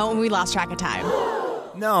the limo and we lost track of time.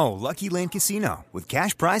 No, Lucky Land Casino, with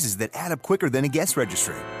cash prizes that add up quicker than a guest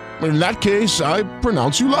registry. In that case, I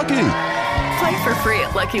pronounce you lucky. Play for free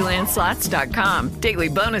at LuckyLandSlots.com. Daily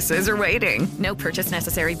bonuses are waiting. No purchase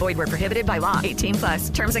necessary. Void where prohibited by law.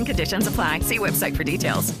 18+. Terms and conditions apply. See website for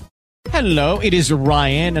details. Hello, it is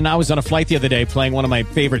Ryan, and I was on a flight the other day playing one of my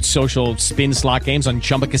favorite social spin slot games on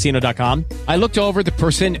ChumbaCasino.com. I looked over at the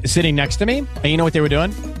person sitting next to me, and you know what they were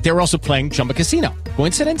doing? They were also playing Chumba Casino.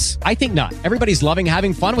 Coincidence? I think not. Everybody's loving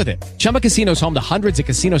having fun with it. Chumba Casino is home to hundreds of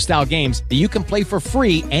casino-style games that you can play for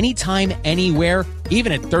free anytime, anywhere,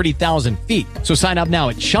 even at 30,000 feet. So sign up now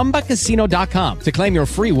at ChumbaCasino.com to claim your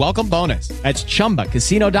free welcome bonus. That's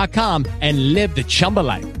ChumbaCasino.com and live the Chumba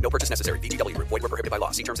life. No purchase necessary. VGW. Void where prohibited by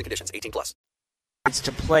law. See terms and conditions. 18+.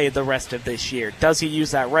 To play the rest of this year. Does he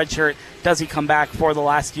use that red shirt? Does he come back for the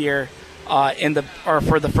last year for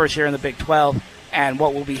the first year in the Big 12? And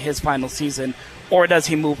what will be his final season? Or does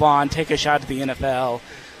he move on, take a shot at the NFL?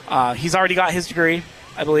 He's already got his degree,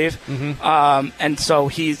 I believe. Mm-hmm. And so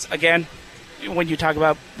he's, again, when we talk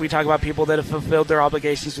about people that have fulfilled their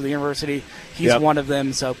obligations to the university, he's one of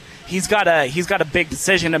them. So he's got a big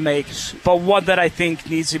decision to make, but one that I think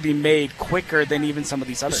needs to be made quicker than even some of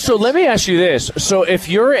these others. So let me ask you this: so if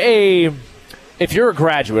you're a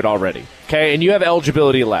graduate already, okay, and you have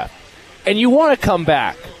eligibility left, and you want to come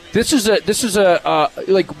back, this is a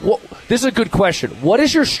good question. What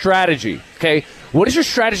is your strategy? Okay, what is your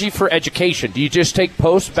strategy for education? Do you just take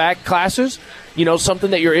post-bac classes?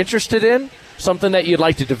 Something that you're interested in. Something that you'd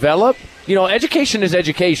like to develop. Education is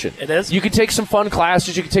education. It is. You can take some fun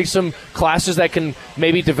classes. You can take some classes that can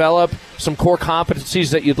maybe develop some core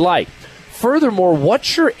competencies that you'd like. Furthermore,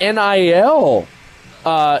 what's your NIL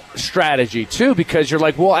strategy, too? Because you're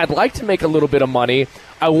like, well, I'd like to make a little bit of money.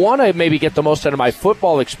 I want to maybe get the most out of my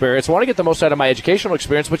football experience. I want to get the most out of my educational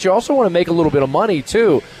experience, but you also want to make a little bit of money,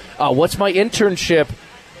 too. What's my internship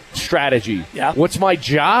strategy? Yeah. What's my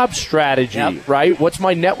job strategy? Yep. Right? What's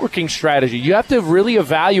my networking strategy? You have to really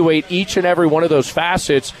evaluate each and every one of those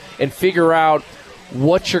facets and figure out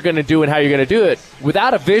what you're going to do and how you're going to do it.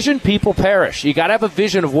 Without a vision, people perish. You got to have a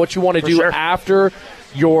vision of what you want to do after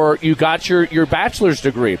you got your bachelor's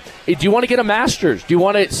degree. Do you want to get a master's? Do you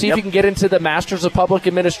want to see if you can get into the Masters of Public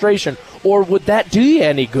Administration? Or would that do you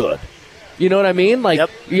any good? You know what I mean?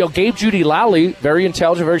 Gabe Judy Lally, very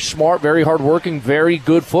intelligent, very smart, very hardworking, very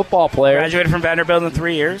good football player. Graduated from Vanderbilt in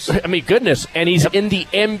 3 years. I mean, goodness. And he's in the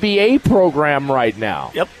MBA program right now.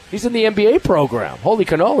 Yep. He's in the MBA program. Holy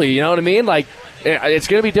cannoli, you know what I mean? It's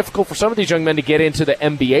going to be difficult for some of these young men to get into the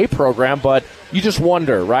MBA program, but you just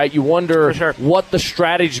wonder, right? You wonder what the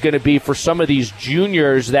strategy is going to be for some of these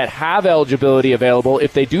juniors that have eligibility available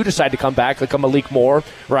if they do decide to come back, like a Malik Moore,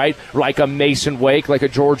 right? Like a Mason Wake, like a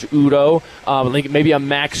George Udo, like maybe a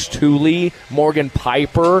Max Tooley, Morgan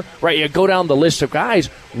Piper, right? You go down the list of guys.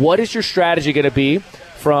 What is your strategy going to be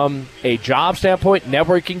from a job standpoint,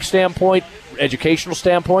 networking standpoint, educational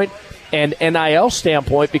standpoint, and NIL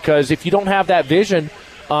standpoint? Because if you don't have that vision,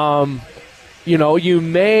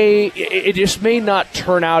 it just may not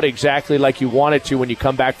turn out exactly like you want it to when you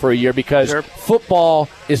come back for a year, because football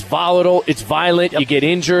is volatile, it's violent, you get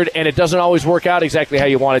injured, and it doesn't always work out exactly how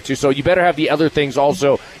you want it to. So you better have the other things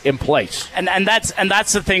also in place. And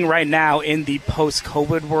that's the thing right now in the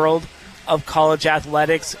post-COVID world of college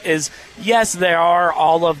athletics is, yes, there are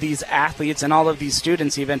all of these athletes and all of these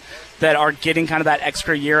students even that are getting kind of that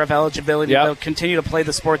extra year of eligibility to continue to play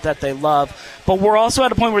the sport that they love. But we're also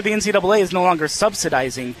at a point where the NCAA is no longer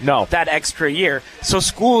subsidizing that extra year. So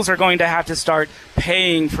schools are going to have to start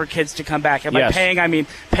paying for kids to come back. And by paying, I mean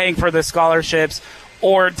paying for the scholarships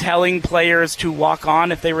or telling players to walk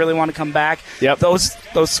on if they really want to come back. Those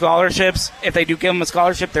scholarships, if they do give them a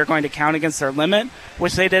scholarship, they're going to count against their limit,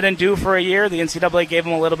 which they didn't do for a year. The NCAA gave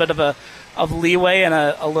them a little bit of leeway and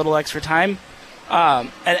a little extra time.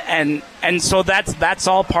 And so that's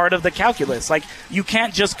all part of the calculus. Like, you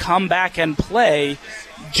can't just come back and play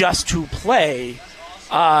just to play.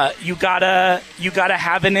 You gotta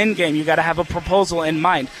have an end game. You gotta have a proposal in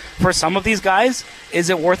mind. For some of these guys, is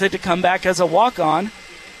it worth it to come back as a walk-on,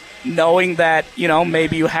 knowing that,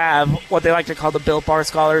 maybe you have what they like to call the Built Bar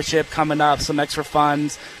scholarship coming up, some extra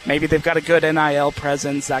funds, maybe they've got a good NIL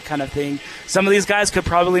presence, that kind of thing. Some of these guys could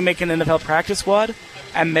probably make an NFL practice squad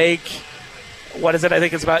and make, what is it, I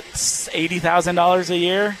think it's about $80,000 a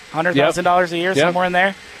year, $100,000 a year, somewhere in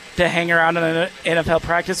there, to hang around in an NFL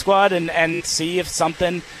practice squad and see if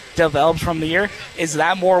something develops from the year. Is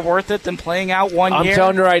that more worth it than playing out 1 year? I'm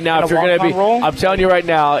telling you right now, if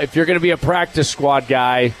you're going to be a practice squad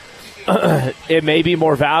guy, it may be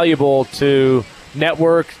more valuable to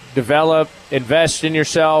network, develop, invest in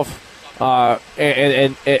yourself,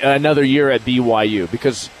 and another year at BYU,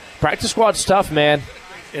 because practice squad's tough, man.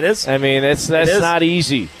 It is. I mean, that's not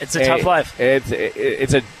easy. It's a tough life.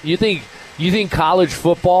 You think college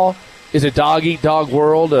football is a dog-eat-dog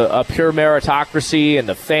world, a pure meritocracy, and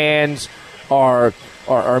the fans are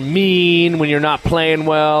mean when you're not playing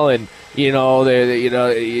well, and the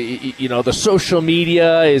social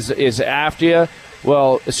media is after you.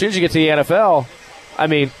 Well, as soon as you get to the NFL, I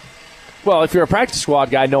mean, well, if you're a practice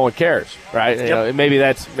squad guy, no one cares, right? Yep. Maybe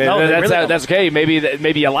that's okay.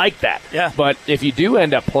 Maybe you like that. Yeah. But if you do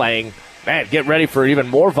end up playing, man, get ready for even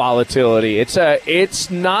more volatility.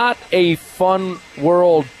 It's not a fun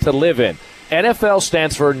world to live in. NFL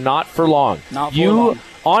stands for not for long. Not for long.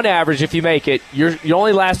 On average, if you make it, you're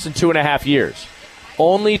only lasting 2.5 years.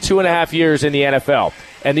 Only 2.5 years in the NFL.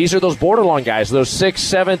 And these are those borderline guys, those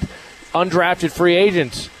 6th, 7th undrafted free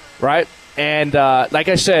agents, right? And like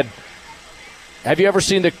I said, have you ever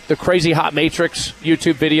seen the Crazy Hot Matrix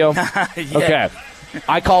YouTube video? Yeah. Okay.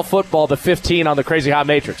 I call football the 15 on the Crazy Hot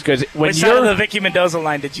Matrix, because when Which side of the Vicky Mendoza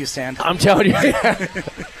line did you stand? I'm telling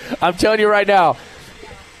you right now,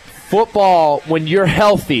 football, when you're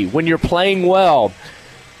healthy, when you're playing well,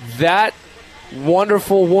 that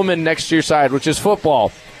wonderful woman next to your side, which is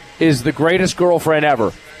football, is the greatest girlfriend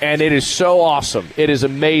ever. And it is so awesome. It is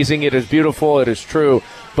amazing. It is beautiful. It is true.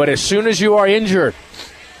 But as soon as you are injured,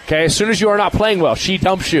 okay, as soon as you are not playing well, she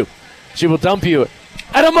dumps you. She will dump you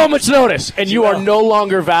at a moment's notice, and you are no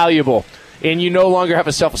longer valuable, and you no longer have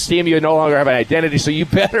a self-esteem, you no longer have an identity, so you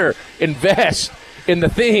better invest in the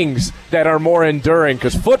things that are more enduring,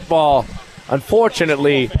 because football,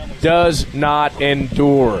 unfortunately, does not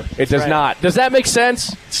endure. It does not. Does that make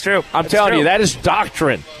sense? It's true. I'm telling you, that is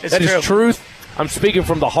doctrine. That is truth. I'm speaking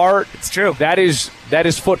from the heart. It's true. That is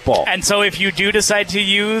football. And so if you do decide to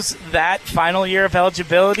use that final year of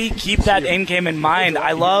eligibility, keep that end game in mind.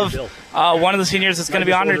 I love one of the seniors that's going to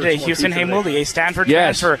be honored today, Houston Hamuli, a Stanford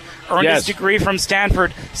transfer, earned his degree from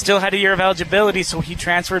Stanford, still had a year of eligibility, so he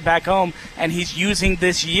transferred back home, and he's using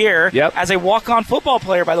this year as a walk-on football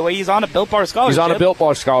player. By the way, he's on a Built Bar scholarship. He's on a Built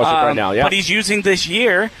Bar scholarship right now, But he's using this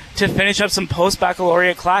year to finish up some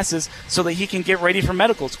post-baccalaureate classes so that he can get ready for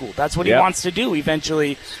medical school. That's what he wants to do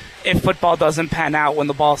eventually. If football doesn't pan out when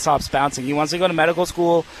the ball stops bouncing, he wants to go to medical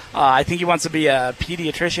school. I think he wants to be a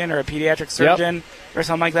pediatrician or a pediatric surgeon or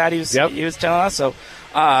something like that. He was telling us. So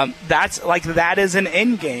that is an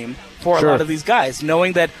end game for a lot of these guys,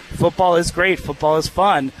 knowing that football is great, football is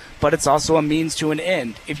fun, but it's also a means to an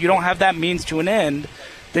end. If you don't have that means to an end,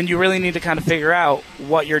 then you really need to kind of figure out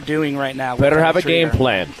what you're doing right now. Better have a game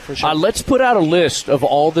plan. For sure. Let's put out a list of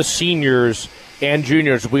all the seniors and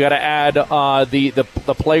juniors. We got to add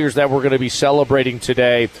the players that we're going to be celebrating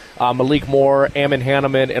today. Malik Moore, Ammon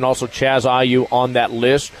Hanneman, and also Chaz Ayu on that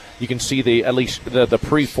list. You can see at least the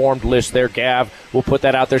pre-formed list there, Gav. We'll put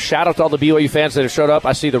that out there. Shout out to all the BYU fans that have showed up.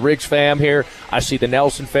 I see the Riggs fam here. I see the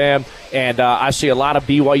Nelson fam. And I see a lot of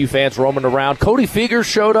BYU fans roaming around. Cody Figures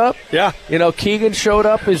showed up. Yeah. Keegan showed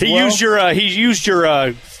up as well. He used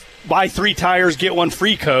your buy 3 tires, get 1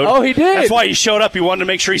 free code. Oh, he did. That's why he showed up. He wanted to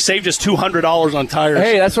make sure he saved us $200 on tires.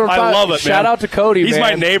 Hey, that's what I'm I love it, man. Shout out to Cody, He's man.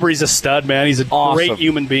 my neighbor. He's a stud, man. He's a great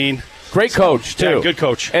human being. Great coach, too. Yeah, good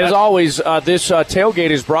coach. And as always, this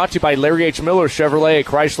tailgate is brought to you by Larry H. Miller, Chevrolet,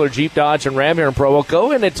 Chrysler, Jeep, Dodge, and Ram here in Provo.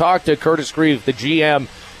 Go in and talk to Curtis Grieve, the GM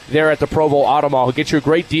there at the Provo Auto Mall. He'll get you a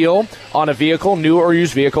great deal on a vehicle, new or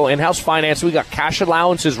used vehicle, in-house financing. We got cash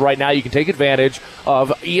allowances right now. You can take advantage of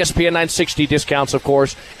ESPN 960 discounts, of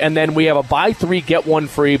course. And then we have a buy 3, get 1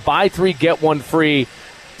 free, buy 3, get 1 free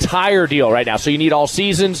tire deal right now. So you need all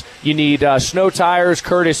seasons. You need snow tires.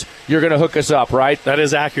 Curtis, you're going to hook us up, right? That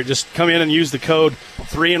is accurate. Just come in and use the code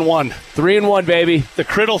 3-in-1. 3-in-1, baby. The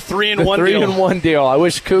Criddle 3-in-1 deal. 3-in-1 deal. I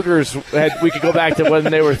wish Cougars we could go back to when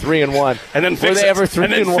they were 3-in-1. And then fix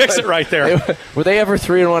it right there. Were they ever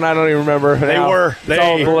 3-in-1? I don't even remember. They were. It's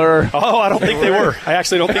all a blur. Oh, I don't think they were. I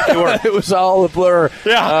actually don't think they were. It was all a blur.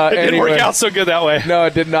 Yeah, it didn't work out so good that way. No,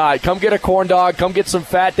 it did not. Come get a corn dog. Come get some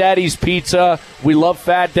Fat Daddy's pizza. We love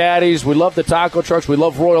Fat Daddy's. We love the taco trucks. We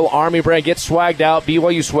love Royal Army brand. Get swagged out.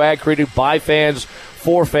 BYU swag created by fans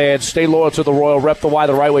for fans. Stay loyal to the Royal. Rep the Y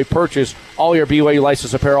the right way. Purchase all your BYU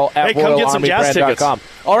licensed apparel at RoyalArmyBrand.com.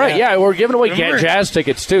 All right, yeah, we're giving away Jazz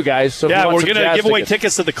tickets too, guys. So yeah, we're going to give away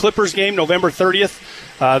tickets to the Clippers game November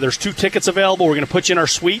 30th. There's 2 tickets available. We're going to put you in our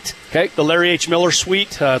suite, the Larry H. Miller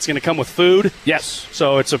suite. It's going to come with food. Yes.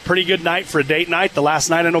 So it's a pretty good night for a date night, the last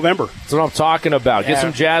night of November. That's what I'm talking about. Get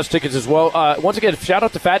some Jazz tickets as well. Once again, shout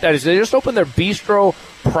out to Fat Daddies. They just opened their Bistro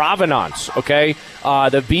Provenance, okay?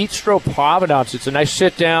 The Bistro Provenance. It's a nice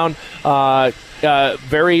sit-down,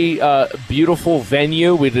 very beautiful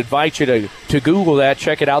venue. We'd invite you to Google that.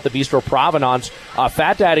 Check it out, the Bistro Provenance.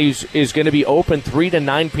 Fat Daddy's is going to be open 3 to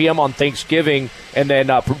 9 p.m. on Thanksgiving, and then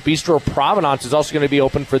Bistro Provenance is also going to be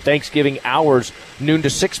open for Thanksgiving hours, noon to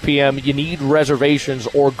 6 p.m. You need reservations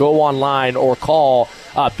or go online or call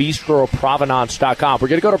bistroprovenance.com. We're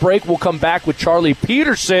going to go to break. We'll come back with Charlie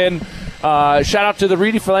Peterson. Shout out to the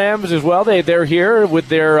Reedy Flams as well. They're here with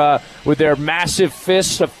their massive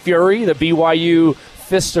fists of fury, the BYU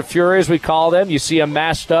Fists of Fury, as we call them. You see them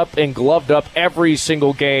masked up and gloved up every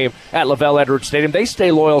single game at LaVell Edwards Stadium. They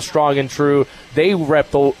stay loyal, strong, and true. They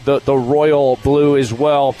rep the royal blue as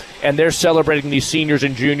well, and they're celebrating these seniors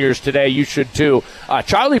and juniors today. You should too.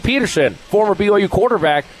 Charlie Peterson, former BYU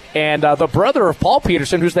quarterback, and the brother of Paul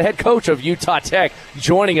Peterson, who's the head coach of Utah Tech,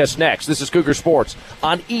 joining us next. This is Cougar Sports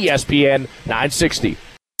on ESPN 960.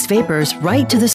 Vapors right to the